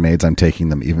are more grenades, I'm taking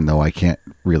them, even though I can't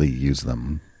really use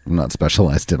them. I'm not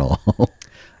specialized at all.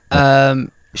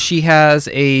 She has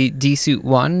a D-Suit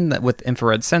 1 with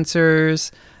infrared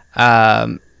sensors,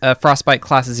 a Frostbite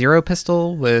Class 0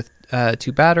 pistol with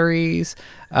 2 batteries,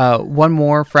 1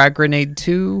 more frag grenade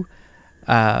 2,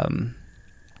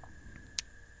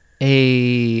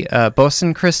 a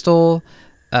Bosun crystal,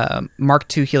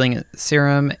 Mark II healing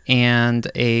serum,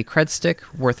 and a cred stick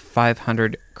worth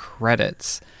 500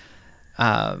 credits.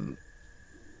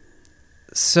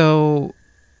 So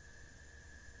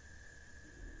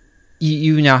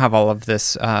you now have all of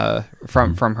this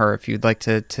from her if you'd like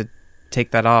to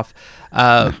take that off.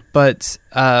 But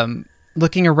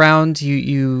looking around,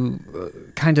 you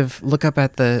kind of look up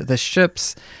at the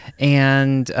ships,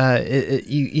 and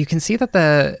you can see that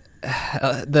the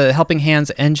Helping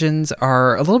Hands engines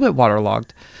are a little bit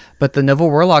waterlogged, but the Nova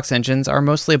Warlock's engines are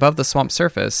mostly above the swamp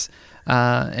surface.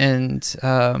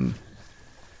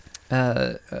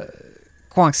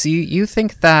 Quonks, you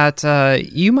think that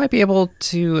you might be able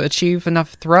to achieve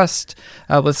enough thrust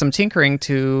with some tinkering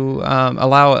to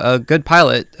allow a good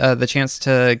pilot the chance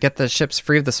to get the ships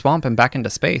free of the swamp and back into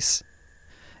space.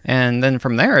 And then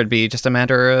from there, it'd be just a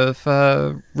matter of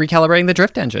recalibrating the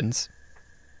drift engines.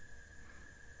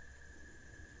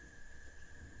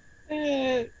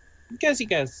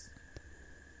 Guess.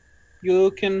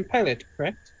 You can pilot,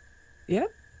 correct?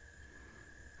 Yep.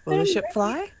 Will the ship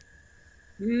fly?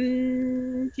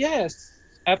 Yes.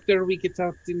 After we get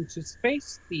out into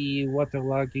space, the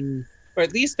waterlogging, or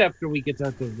at least after we get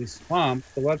out of the swamp,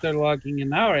 the waterlogging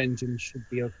in our engine should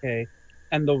be okay.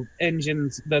 And the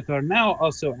engines that are now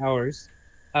also ours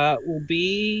will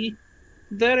be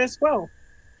there as well.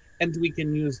 And we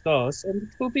can use those, and it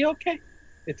will be okay.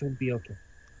 It will be okay.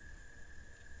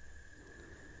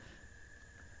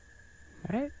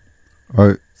 All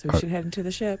right. So we should head into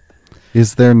the ship.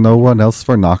 Is there no one else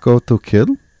for Nako to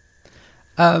kill?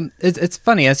 It's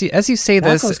funny as you say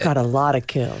this. Nako's got a lot of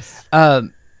kills.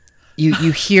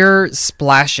 You hear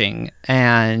splashing,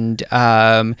 and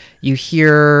you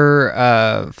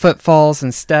hear footfalls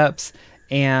and steps,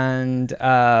 and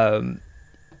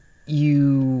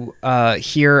you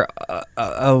hear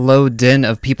a low din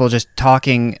of people just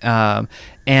talking,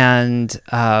 and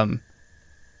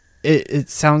it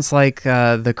sounds like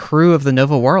the crew of the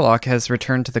Nova Warlock has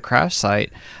returned to the crash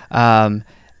site, and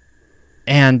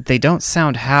they don't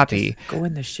sound happy. Just go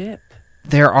in the ship.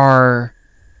 There are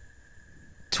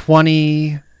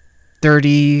 20,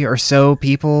 30 or so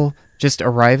people just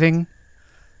arriving.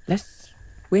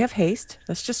 We have haste.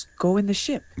 Let's just go in the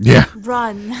ship. Yeah.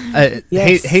 Run.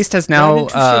 Yes. Haste has Run now into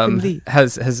ship and leave.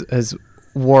 has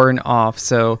worn off.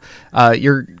 So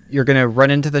you're gonna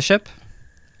run into the ship.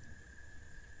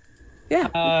 Yeah.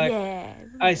 Yeah.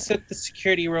 I set the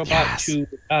security robot to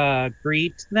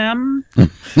greet them. And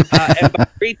by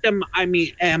greet them,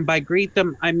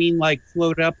 I mean like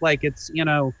float up like it's,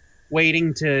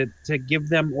 waiting to give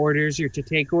them orders or to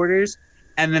take orders,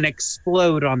 and then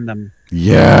explode on them.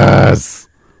 Yes.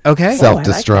 Okay.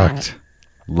 Self-destruct.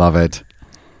 Love it.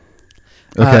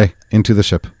 Okay, into the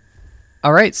ship.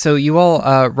 All right. So you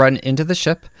all run into the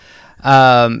ship.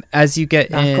 As you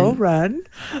get in, Go run.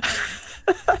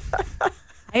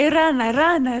 I run.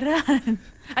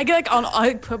 I get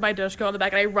I put my Doshko on the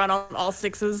back and I run on all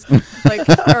sixes,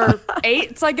 or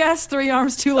eights, I guess. 3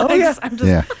 arms, 2 legs.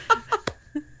 yeah.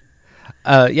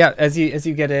 I'm just as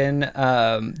you get in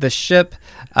the ship,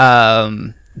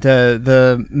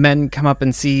 the men come up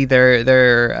and see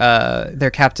their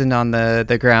captain on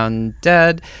the ground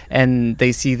dead, and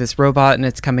they see this robot and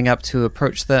it's coming up to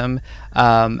approach them.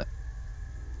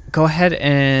 Go ahead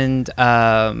and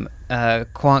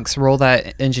Quonks, roll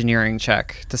that engineering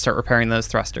check to start repairing those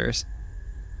thrusters.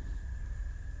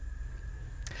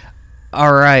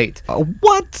 All right.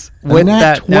 What? With Nat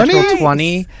that natural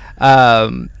 20,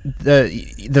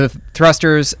 the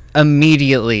thrusters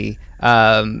immediately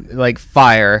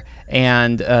fire,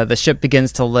 and the ship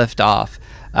begins to lift off.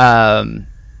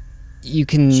 You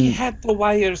can. She had the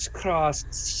wires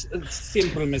crossed.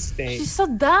 Simple mistake. She's so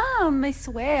dumb, I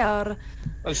swear.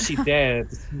 Oh, she did.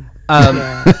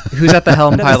 Who's at the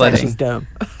helm Never said piloting? she's dumb.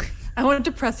 I wanted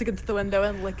to press against the window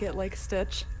and lick it like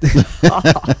Stitch. All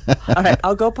right,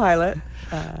 I'll go pilot.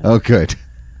 Oh, good.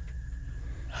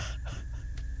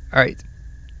 All right.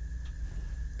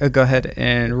 Go ahead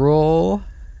and roll.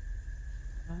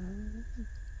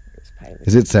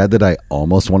 Is it sad that I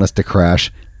almost want us to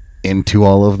crash into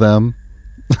all of them?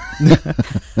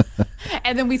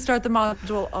 And then we start the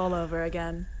module all over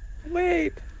again.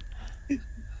 Wait.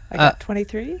 I got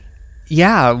 23.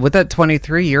 Yeah, with that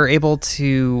 23, you're able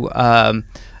to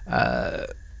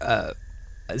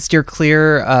steer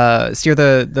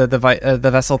the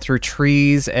vessel through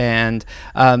trees, and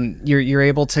you're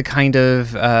able to kind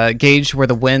of gauge where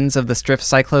the winds of the drift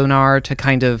cyclone are to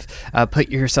kind of put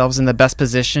yourselves in the best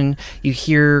position. You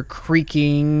hear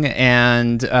creaking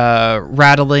and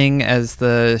rattling as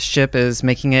the ship is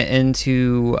making it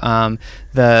into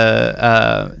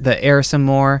the air some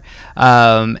more,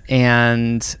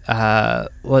 and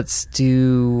let's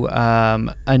do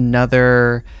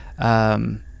another.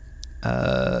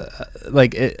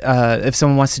 If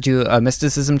someone wants to do a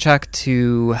mysticism check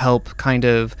to help kind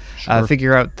of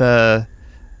figure out the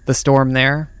storm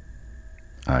there.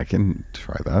 I can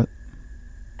try that.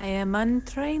 I am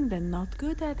untrained and not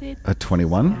good at it. A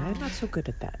 21? I'm not so good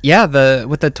at that. Yeah,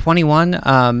 with the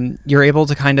 21, you're able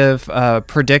to kind of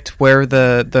predict where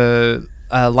the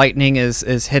lightning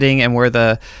is hitting and where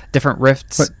the different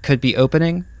rifts could be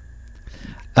opening.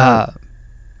 Go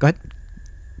ahead.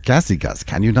 Gassy Gus,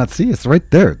 can you not see? It's right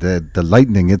there. The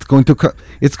lightning. It's going to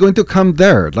come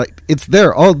there. Like it's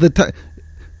there all the time.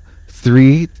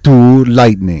 3, 2,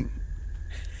 lightning.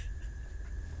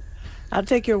 I'll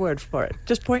take your word for it.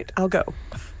 Just point, I'll go. Don't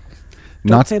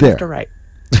Not say there. left or right.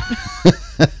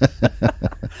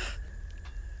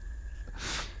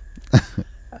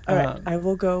 All right, I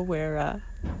will go where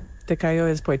Takayo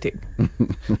is pointing.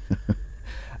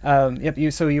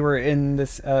 Yep. So you were in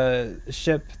this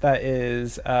ship that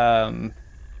is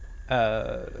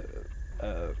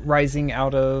rising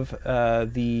out of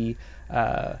the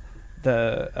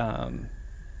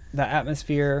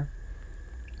atmosphere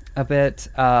a bit,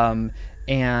 and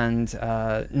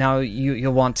now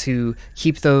you'll want to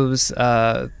keep those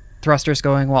thrusters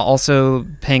going while also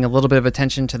paying a little bit of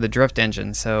attention to the drift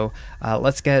engine. So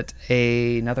let's get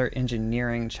another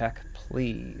engineering check,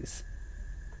 please.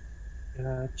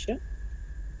 Gotcha.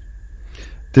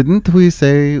 Didn't we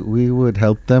say we would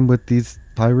help them with these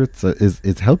pirates?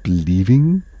 Is help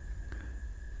leaving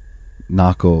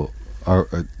Nako?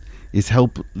 Is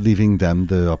help leaving them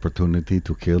the opportunity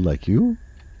to kill like you?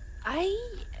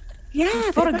 Yeah, they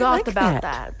might Forgot like about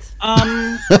that.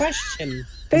 Question.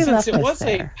 They since left it us was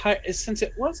there. since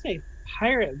it was a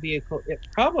pirate vehicle, it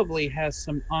probably has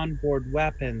some onboard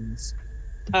weapons.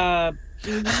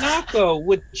 Nako,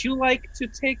 would you like to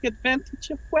take advantage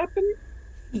of weapon?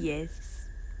 Yes.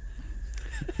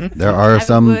 There are I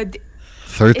some would.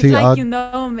 30 It's like odd. you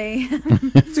know me.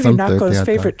 This is Some Nako's 30 odd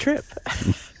favorite trip.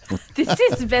 This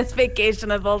is the best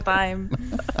vacation of all time.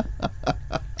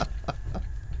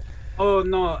 Oh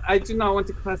no, I do not want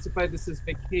to classify this as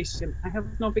vacation. I have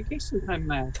no vacation time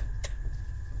now.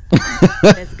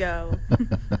 Let's go.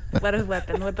 What is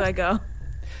weapon? What do I go?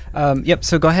 Yep.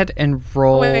 So go ahead and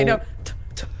roll. Oh, wait, no.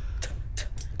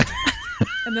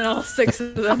 And then all 6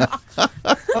 of them.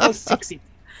 Oh, 60.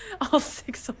 All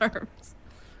 6 arms.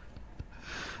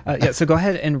 Yeah. So go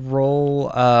ahead and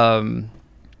roll.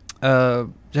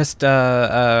 Just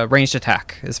ranged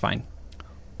attack is fine.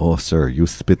 Oh, sir, you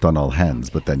spit on all hands,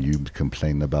 but then you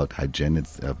complain about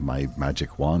hygienics of my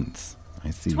magic wands. I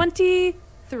see.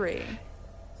 23.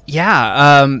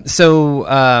 Yeah.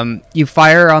 So you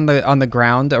fire on the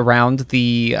ground around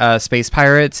the space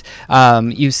pirates.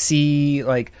 You see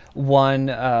like one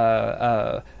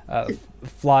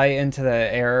fly into the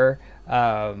air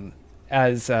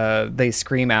as they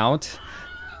scream out.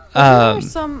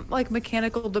 There's some like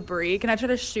mechanical debris. Can I try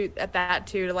to shoot at that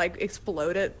too to like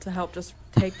explode it to help just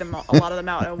take them a lot of them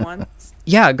out at once?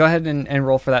 Yeah. Go ahead and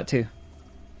roll for that too.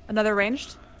 Another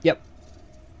ranged? Yep.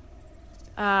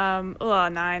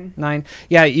 9. 9.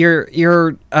 Yeah,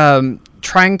 you're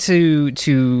trying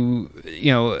to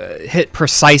hit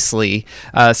precisely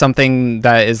something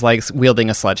that is like wielding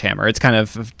a sledgehammer. It's kind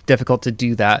of difficult to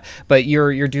do that, but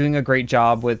you're doing a great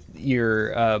job with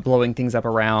your blowing things up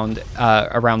around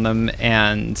them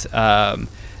and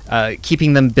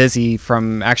keeping them busy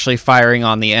from actually firing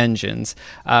on the engines.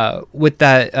 With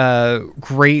that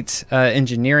great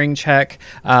engineering check,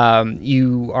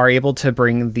 you are able to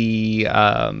bring the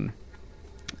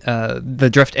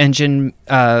drift engine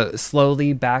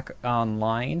slowly back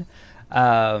online.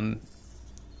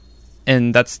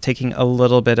 And that's taking a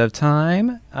little bit of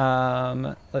time.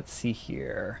 Let's see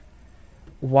here.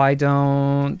 Why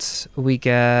don't we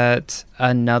get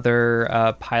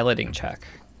another piloting check?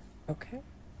 Okay.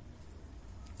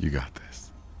 You got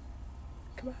this.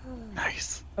 Come on.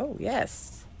 Nice. Oh,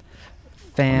 yes.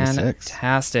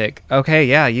 Fantastic. Okay,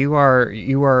 yeah, you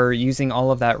are using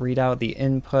all of that readout, the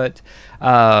input,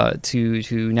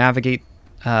 to navigate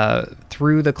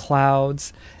through the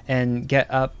clouds and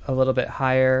get up a little bit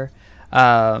higher,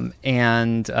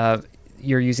 and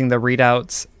you're using the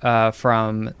readouts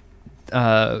from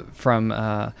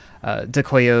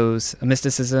Dekoyo's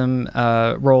mysticism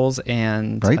rolls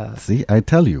and right. See, I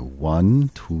tell you, 1,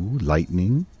 2,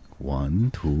 lightning,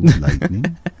 1, 2,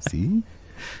 lightning. See,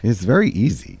 it's very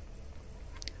easy.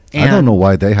 I don't know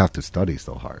why they have to study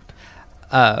so hard.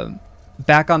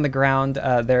 Back on the ground,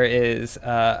 there is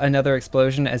another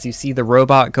explosion as you see the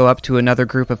robot go up to another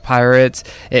group of pirates.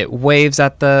 It waves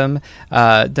at them,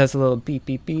 does a little beep,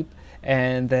 beep, beep,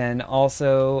 and then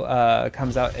also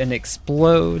comes out and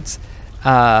explodes.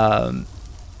 And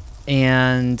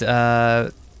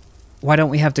why don't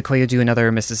we have Dekoyo do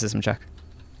another mysticism check?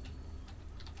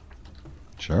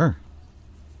 Sure.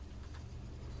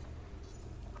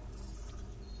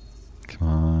 Come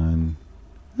on.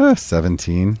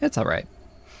 17. It's all right.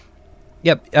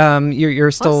 Yep.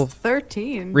 You're still Plus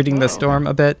 13. reading the storm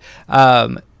a bit.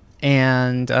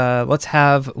 And let's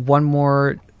have one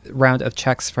more round of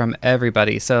checks from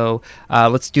everybody. So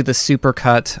let's do the super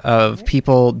cut of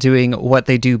people doing what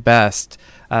they do best.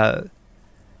 All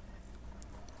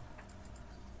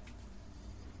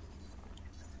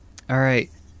right.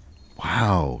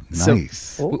 Wow,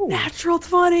 nice. Natural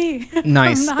 20.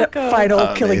 Nice. Nako.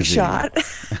 Final killing shot.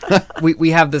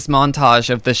 We have this montage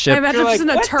of the I ship. imagine I'm just in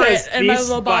a "What turret does and my this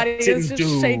little body is button just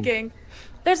do?" shaking.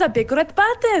 There's a big red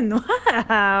button.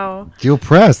 Wow. You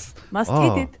press. Must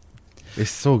Oh, hit it.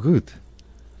 It's so good.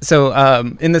 So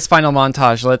in this final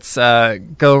montage, let's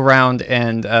go around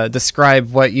and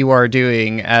describe what you are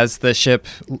doing as the ship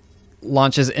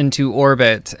launches into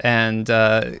orbit and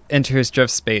enters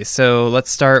drift space. So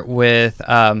let's start with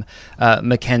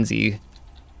Mackenzie.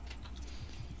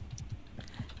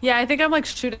 Yeah, I think I'm like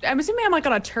shooting. I'm assuming I'm like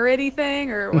on a turrety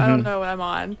thing, or I don't know what I'm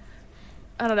on.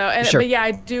 I don't know. And, Sure. But yeah,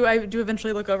 I do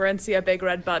eventually look over and see a big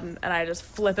red button, and I just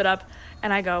flip it up,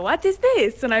 and I go, "What is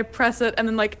this?" And I press it, and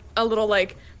then like a little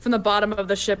like from the bottom of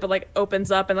the ship, it like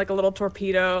opens up, and like a little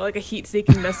torpedo, like a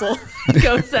heat-seeking missile,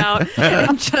 goes out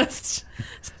and just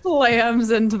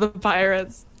slams into the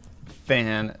pirates.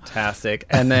 Fantastic.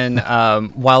 And then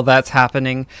while that's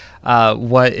happening,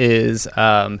 what is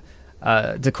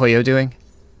Dekoyo doing?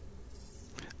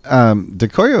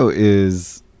 Dekoyo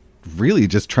is really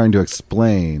just trying to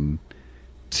explain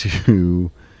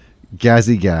to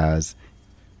Gazzy Gaz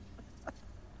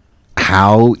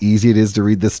how easy it is to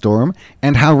read the storm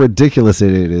and how ridiculous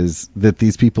it is that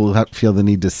these people feel the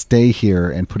need to stay here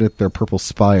and put up their purple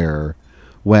spire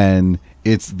when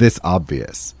it's this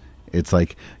obvious. It's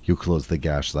like you close the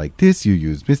gash like this, you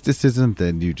use mysticism,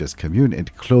 then you just commune,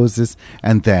 it closes,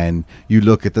 and then you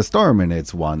look at the storm and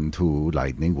it's 1, 2,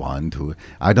 lightning, 1, 2.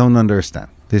 I don't understand.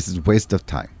 This is a waste of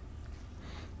time.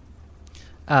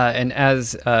 And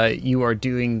as you are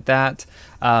doing that,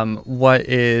 what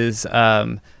is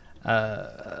Gazzy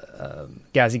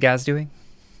Gaz doing?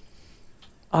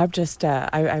 I'm just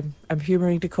I'm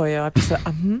humoring Dekoyo. I'm just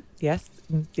yes,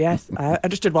 yes. I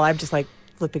understood. Well, I'm just like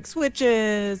flipping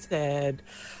switches and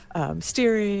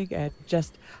steering and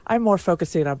just I'm more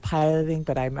focusing on piloting,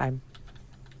 but I'm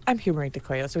humoring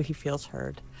Dekoyo so he feels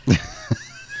heard.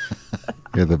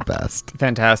 You're the best.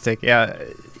 Fantastic. Yeah,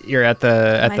 you're at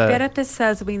the My therapist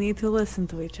says we need to listen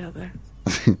to each other.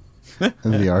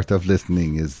 And the art of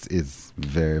listening is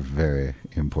very, very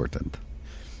important.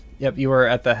 Yep, you are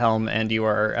at the helm and you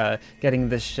are getting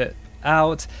this shit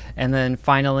out. And then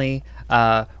finally,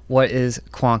 what is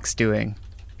Quonks doing?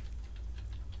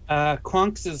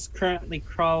 Quonks is currently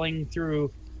crawling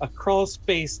through a crawl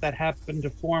space that happened to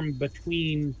form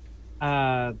between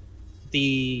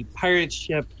the pirate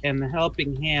ship and the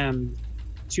helping hand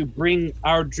to bring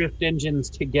our drift engines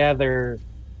together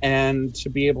and to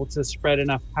be able to spread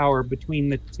enough power between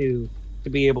the two to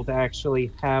be able to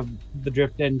actually have the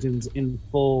drift engines in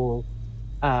full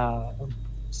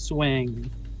swing.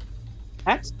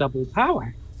 That's double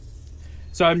power.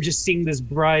 So I'm just seeing this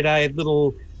bright-eyed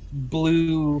little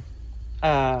blue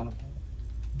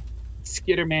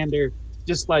Skittermander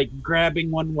just like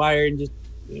grabbing one wire and just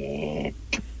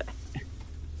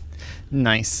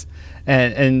Nice.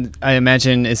 And I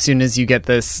imagine as soon as you get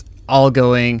this all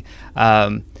going,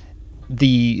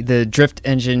 the drift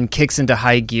engine kicks into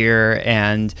high gear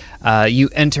and you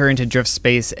enter into drift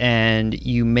space and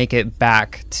you make it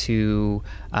back to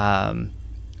on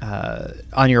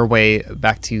your way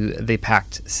back to the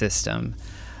pact system.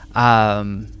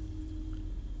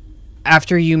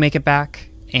 After you make it back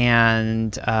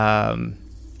and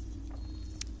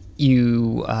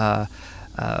you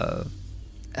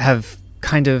have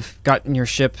kind of gotten your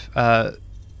ship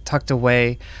tucked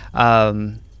away,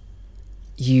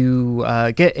 you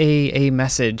get a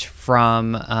message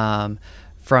from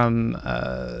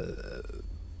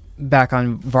back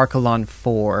on Varkalon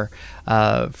 4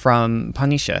 from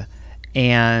Panisha,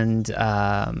 and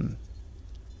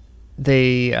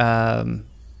they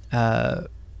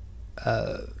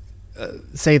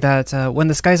say that when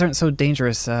the skies aren't so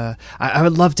dangerous, I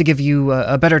would love to give you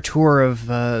a better tour of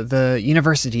the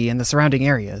university and the surrounding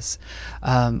areas.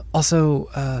 Also,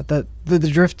 that the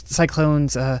drift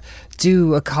cyclones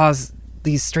do cause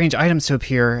these strange items to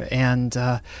appear, and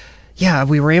yeah,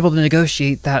 we were able to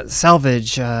negotiate that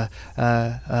salvage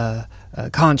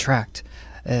contract.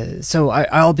 So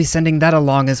I'll be sending that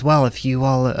along as well if you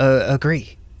all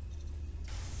agree.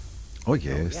 Oh,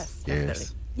 yes. yes, Yes.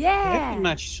 definitely. Yeah. Very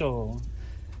much so.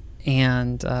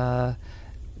 And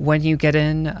when you get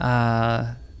in,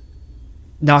 Nako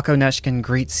Neshkin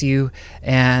greets you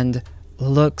and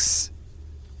looks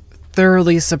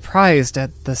thoroughly surprised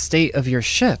at the state of your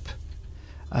ship.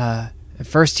 At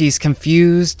first he's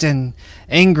confused and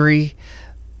angry,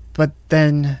 but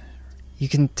then you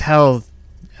can tell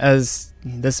as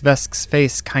this Vesk's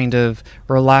face kind of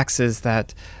relaxes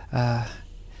that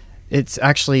it's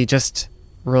actually just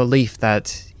relief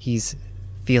that he's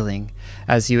feeling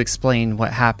as you explain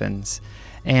what happens.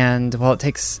 And while it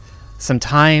takes some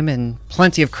time and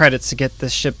plenty of credits to get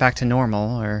this ship back to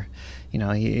normal, or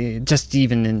just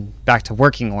even back to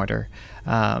working order,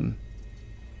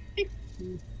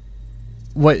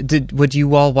 would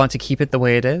you all want to keep it the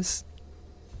way it is?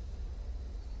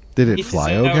 Did it This is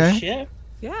fly our okay? ship.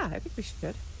 Yeah, I think we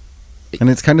should. And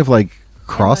it's kind of like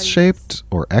cross-shaped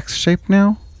or X-shaped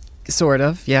now? Sort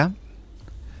of, yeah.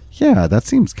 Yeah, that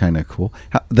seems kind of cool.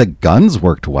 The guns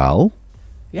worked well.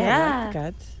 Yeah, I Yeah. like the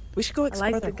guns. We should go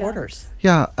explore like their the guns. quarters.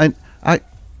 Yeah, I'm I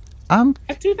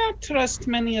do not trust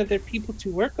many other people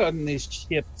to work on these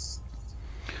ships.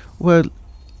 well.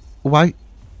 Why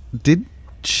did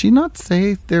she not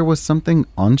say there was something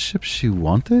on ship she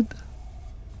wanted?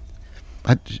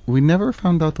 We never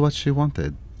found out what she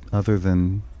wanted, other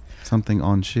than something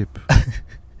on ship.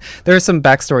 There's some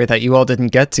backstory that you all didn't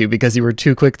get to because you were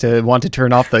too quick to want to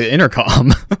turn off the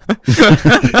intercom.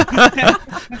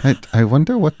 I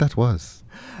wonder what that was.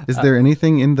 Is there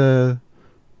anything in the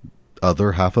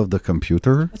other half of the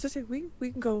computer? Let's just say we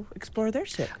can go explore their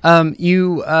ship.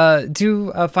 You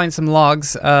do find some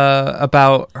logs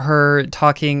about her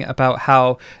talking about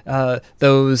how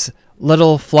those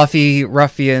little fluffy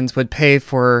ruffians would pay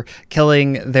for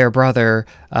killing their brother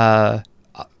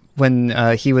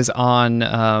when he was on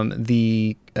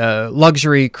the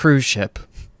luxury cruise ship.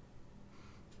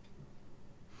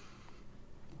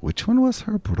 Which one was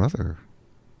her brother?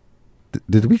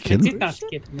 Did we I kill did him? not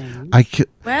get names.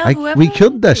 Well, whoever We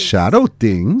killed the it is. shadow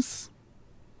things.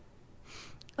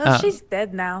 Well, she's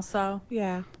dead now, so.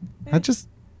 Yeah.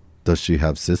 Does she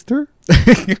have sister?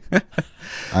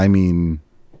 I mean,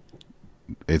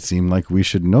 it seemed like we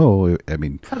should know. I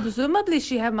mean, Presumably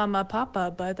she had Mama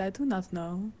Papa, but I do not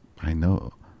know. I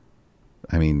know.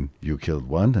 I mean, you killed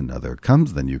one, another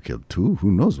comes, then you killed two. Who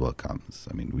knows what comes?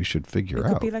 I mean, we should It figure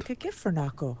could out. be like a gift for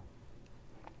Nako.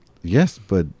 Yes,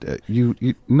 but you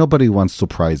nobody wants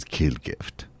surprise kill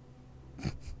gift.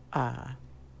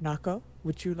 Nako,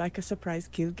 would you like a surprise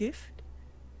kill gift?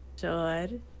 Sure.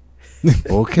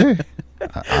 Okay.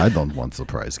 I don't want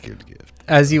surprise kill gift.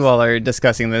 As you all are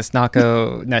discussing this,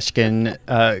 Nako Neshkin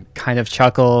kind of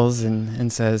chuckles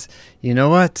and says, "You know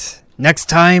what? Next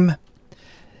time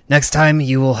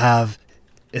you will have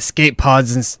escape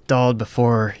pods installed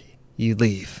before you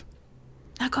leave."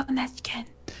 Nako Neshkin.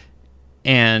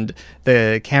 And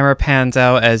the camera pans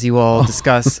out as you all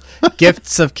discuss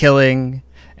gifts of killing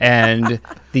and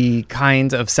the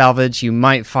kind of salvage you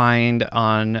might find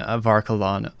on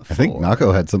Varkalon 4. I think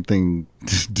Nako had something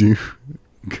to do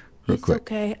real It's quick.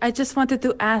 okay. I just wanted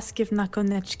to ask if Nako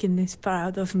Neshkin is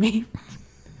proud of me.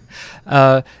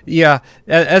 Yeah,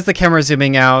 as the camera's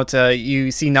zooming out, you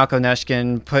see Nako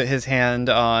Neshkin put his hand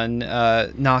on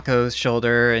Nako's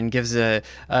shoulder and gives a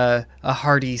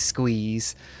hearty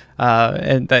squeeze.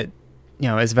 And that,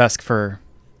 is Vesk for,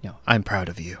 I'm proud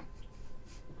of you.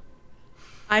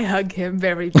 I hug him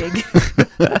very big.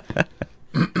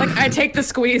 Like, I take the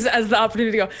squeeze as the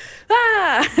opportunity to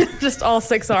go, just all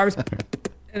six arms.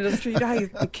 And just, You know how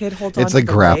the kid holds on It's to a the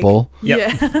grapple. Yep.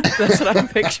 Yeah. That's what I'm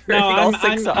picturing. No, all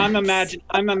I'm 6 I'm arms. imagining.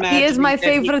 He is my that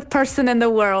favorite person in the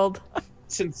world.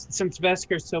 Since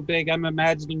Vesker's so big, I'm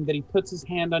imagining that he puts his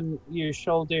hand on your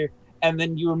shoulder, and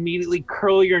then you immediately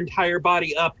curl your entire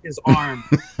body up his arm,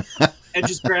 and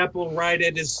just grapple right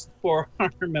at his forearm.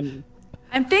 And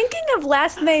I'm thinking of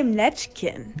last name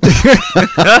Nechkin.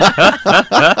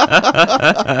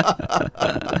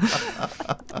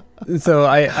 So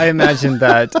I imagine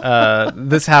that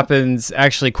this happens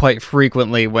actually quite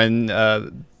frequently when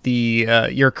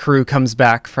your crew comes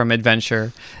back from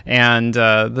adventure, and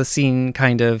the scene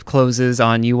kind of closes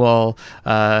on you all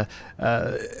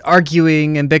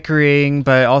arguing and bickering,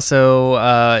 but also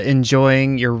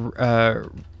enjoying your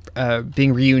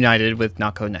being reunited with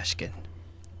Nako Neshkin.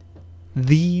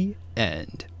 The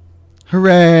end.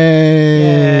 Hooray!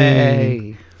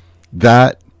 Yay!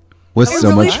 That was I so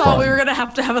really much thought fun. we were gonna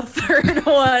have a third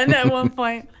one at one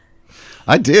point.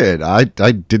 I did. I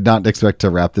did not expect to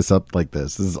wrap this up like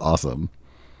this. This is awesome.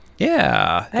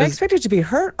 Yeah. I expected to be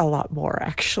hurt a lot more,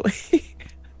 actually.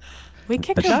 We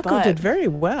kicked But her Nako butt. did very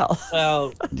well.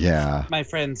 Well, Yeah. my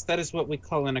friends, that is what we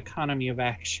call an economy of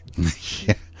action.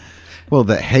 Yeah. Well,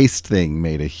 the haste thing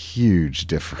made a huge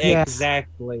difference. Yes.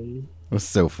 Exactly. It was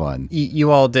so fun.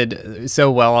 You all did so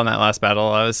well on that last battle.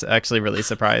 I was actually really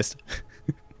surprised.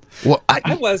 Well,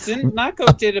 I wasn't.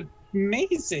 Nako did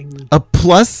amazing. a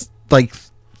plus like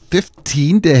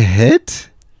 15 to hit?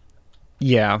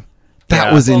 Yeah. That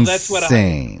Yeah. was Well, that's what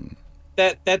insane.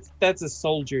 That's a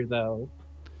soldier though.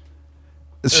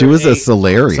 She was a a-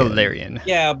 Solarian. Solarian.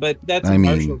 Yeah, but that's I a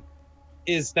mean- martial.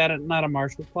 Is that not a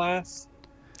martial class?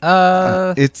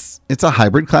 It's a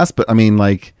hybrid class, but I mean,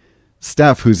 like,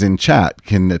 Steph, who's in chat,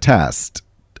 can attest.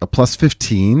 A plus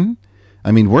 15?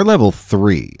 I mean, we're level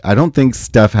 3. I don't think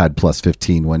Steph had plus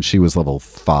 15 when she was level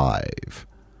 5.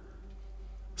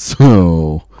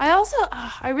 So, I also,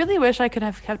 I really wish I could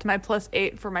have kept my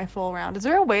 +8 for my full round. Is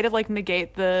there a way to like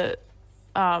negate the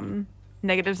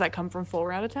negatives that come from full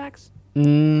round attacks?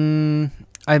 I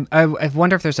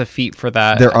wonder if there's a feat for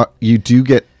that. you do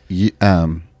get,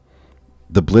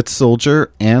 the Blitz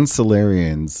Soldier and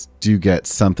Solarians do get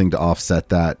something to offset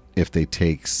that if they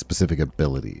take specific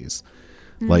abilities.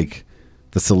 Like,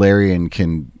 the Solarian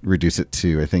can reduce it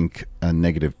to, I think, a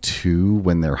 -2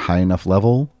 when they're high enough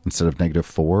level instead of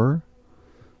 -4.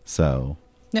 So,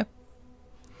 Yep.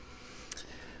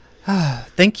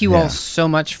 Thank you Yeah. all so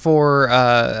much for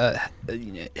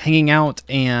hanging out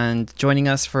and joining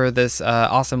us for this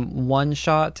awesome one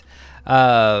shot.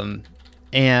 And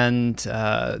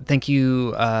thank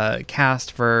you,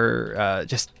 cast, for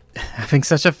just having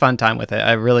such a fun time with it.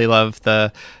 I really love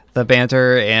the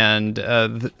banter and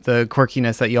the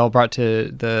quirkiness that you all brought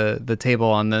to the table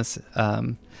on this.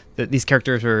 These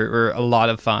characters were a lot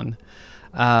of fun.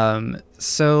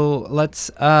 So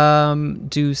let's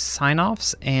do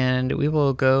sign-offs, and we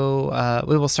will go.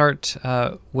 We will start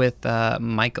with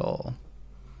Michael.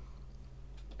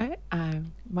 All right,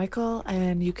 I'm Michael,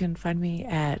 and you can find me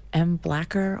at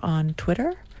mblacker on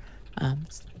Twitter.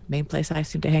 It's the main place I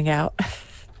seem to hang out.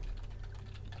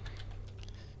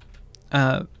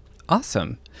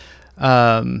 Awesome.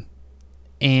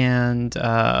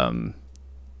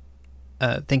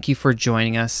 Thank you for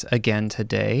joining us again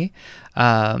today.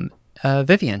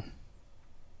 Vivian.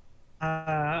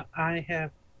 I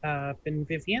have been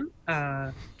Vivian,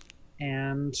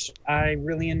 and I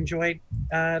really enjoyed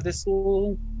this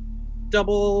little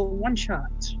double one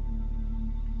shot.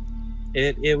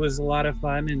 It was a lot of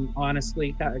fun, and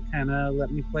honestly, kind of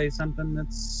let me play something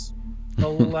that's a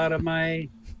little out of my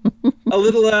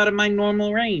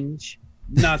normal range.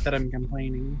 Not that I'm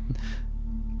complaining.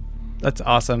 That's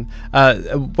awesome.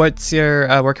 What's your?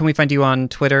 Where can we find you on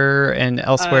Twitter and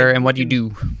elsewhere? And what do you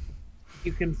do?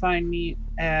 You can find me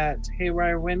at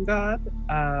Haywire Wingod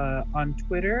on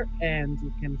Twitter, and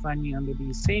you can find me under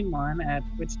the same one at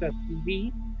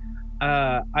twitch.tv.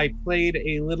 I played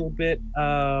a little bit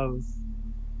of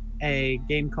a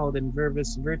game called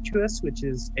Invervis Virtuous, which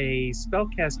is a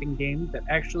spellcasting game that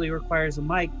actually requires a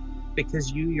mic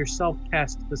because you yourself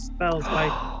cast the spells by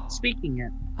speaking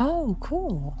it. Oh,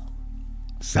 cool.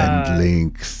 send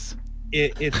links.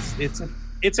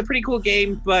 It's a pretty cool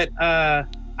game, but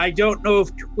I don't know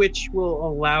if Twitch will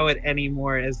allow it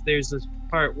anymore, as there's this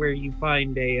part where you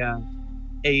find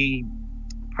a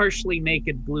partially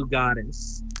naked blue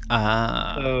goddess.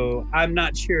 So I'm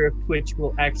not sure if Twitch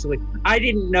will actually. I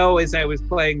didn't know as I was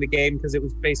playing the game because it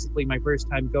was basically my first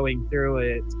time going through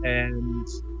it, and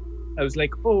I was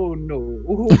like, "Oh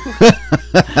no!"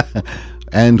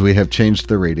 And we have changed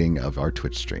the rating of our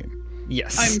Twitch stream,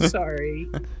 Yes. I'm sorry.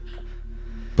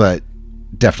 but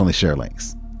definitely share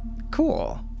links.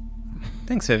 Cool.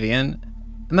 Thanks, Vivian.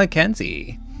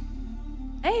 Mackenzie.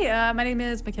 Hey, my name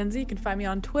is Mackenzie. You can find me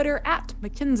on Twitter at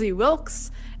Mackenzie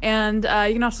Wilkes. And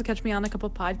you can also catch me on a couple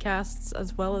podcasts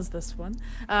as well as this one.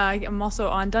 I'm also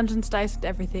on Dungeons, Dice, and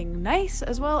Everything Nice,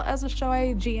 as well as a show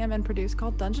I GM and produce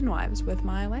called Dungeon Wives with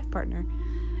my life partner.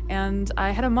 And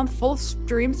I had a month full of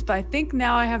streams, but I think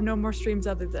now I have no more streams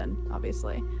other than,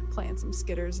 obviously, playing some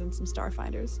Skitters and some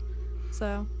Starfinders.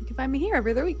 So you can find me here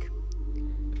every other week.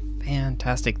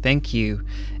 Fantastic. Thank you.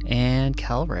 And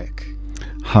Kelrick.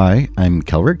 Hi, I'm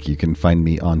Kelrick. You can find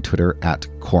me on Twitter at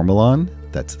Cormallon.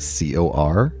 That's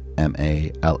CORMALLON.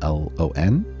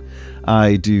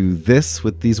 I do this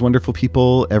with these wonderful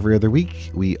people every other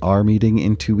week. We are meeting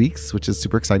in 2 weeks, which is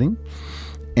super exciting.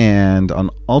 And on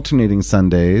alternating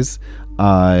Sundays,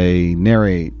 I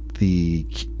narrate the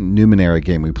Numenera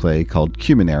game we play called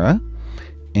Cumenera.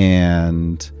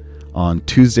 And on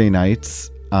Tuesday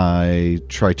nights, I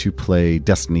try to play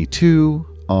Destiny 2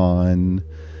 on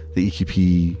the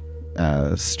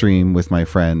EQP stream with my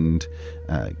friend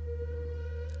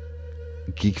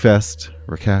Geekfest,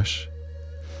 Rakesh.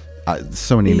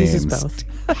 So many names. Both.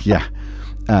 Yeah.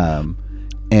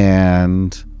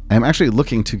 And I'm actually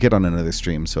looking to get on another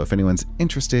stream, so if anyone's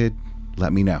interested,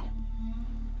 let me know.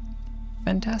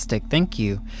 Fantastic. Thank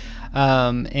you.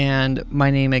 And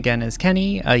my name again is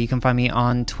Kenny. You can find me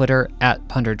on Twitter at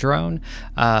PunderDrone.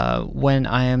 When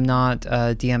I am not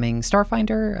DMing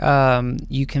Starfinder,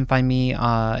 you can find me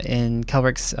in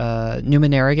Kelrick's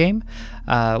Numenera game,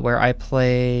 where I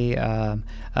play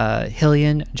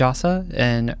Hillian Jasa,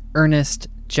 an earnest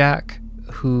Jack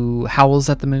who howls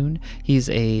at the moon. He's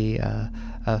a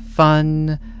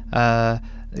fun,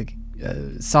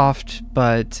 soft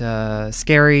but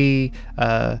scary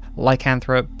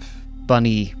lycanthrope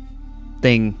bunny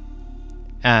thing,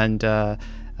 and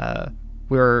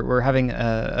we're having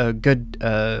a good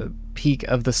peek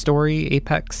of the story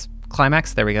apex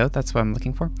climax. There we go. That's what I'm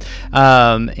looking for.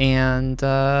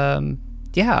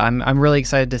 Yeah, I'm really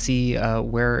excited to see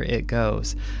where it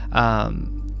goes.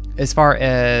 As far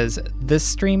as this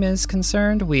stream is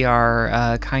concerned, we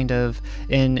are kind of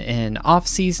in an off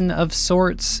season of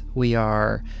sorts. We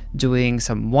are doing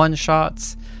some one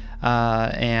shots,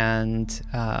 and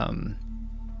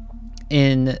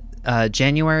in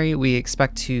January we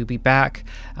expect to be back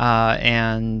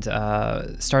and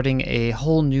starting a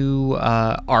whole new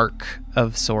arc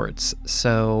of sorts.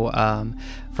 So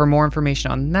for more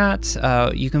information on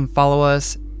that, you can follow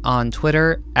us on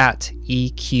Twitter at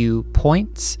EQ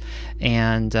Points,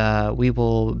 and we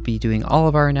will be doing all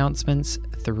of our announcements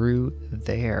through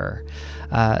there.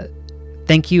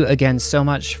 Thank you again so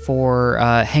much for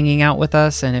hanging out with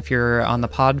us, and if you're on the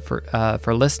pod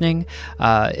for listening,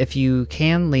 if you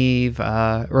can leave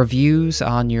reviews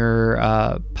on your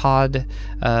pod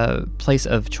place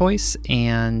of choice,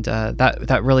 and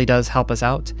that really does help us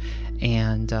out.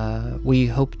 And we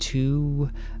hope to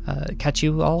catch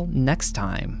you all next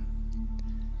time.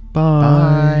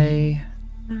 Bye.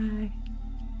 Bye.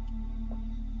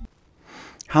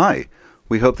 Hi.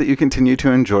 We hope that you continue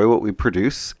to enjoy what we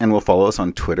produce and will follow us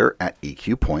on Twitter at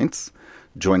EQ Points.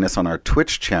 Join us on our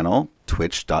Twitch channel,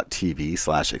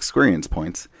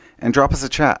 twitch.tv/experiencepoints, and drop us a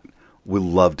chat. We'd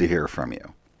love to hear from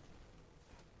you.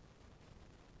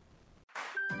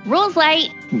 Rules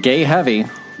light. Gay heavy.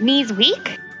 Knees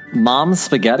weak. Mom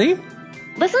spaghetti?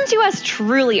 Listen to us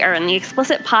truly earn the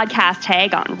explicit podcast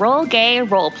tag on Roll Gay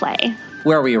Roleplay,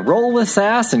 where we roll with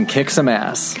sass and kick some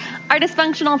ass. Our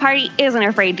dysfunctional party isn't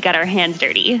afraid to get our hands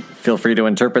dirty. Feel free to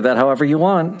interpret that however you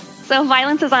want. So if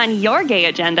violence is on your gay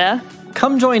agenda,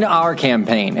 come join our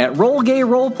campaign at Roll Gay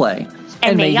Roleplay.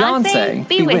 And may Yonsei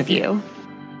be with you.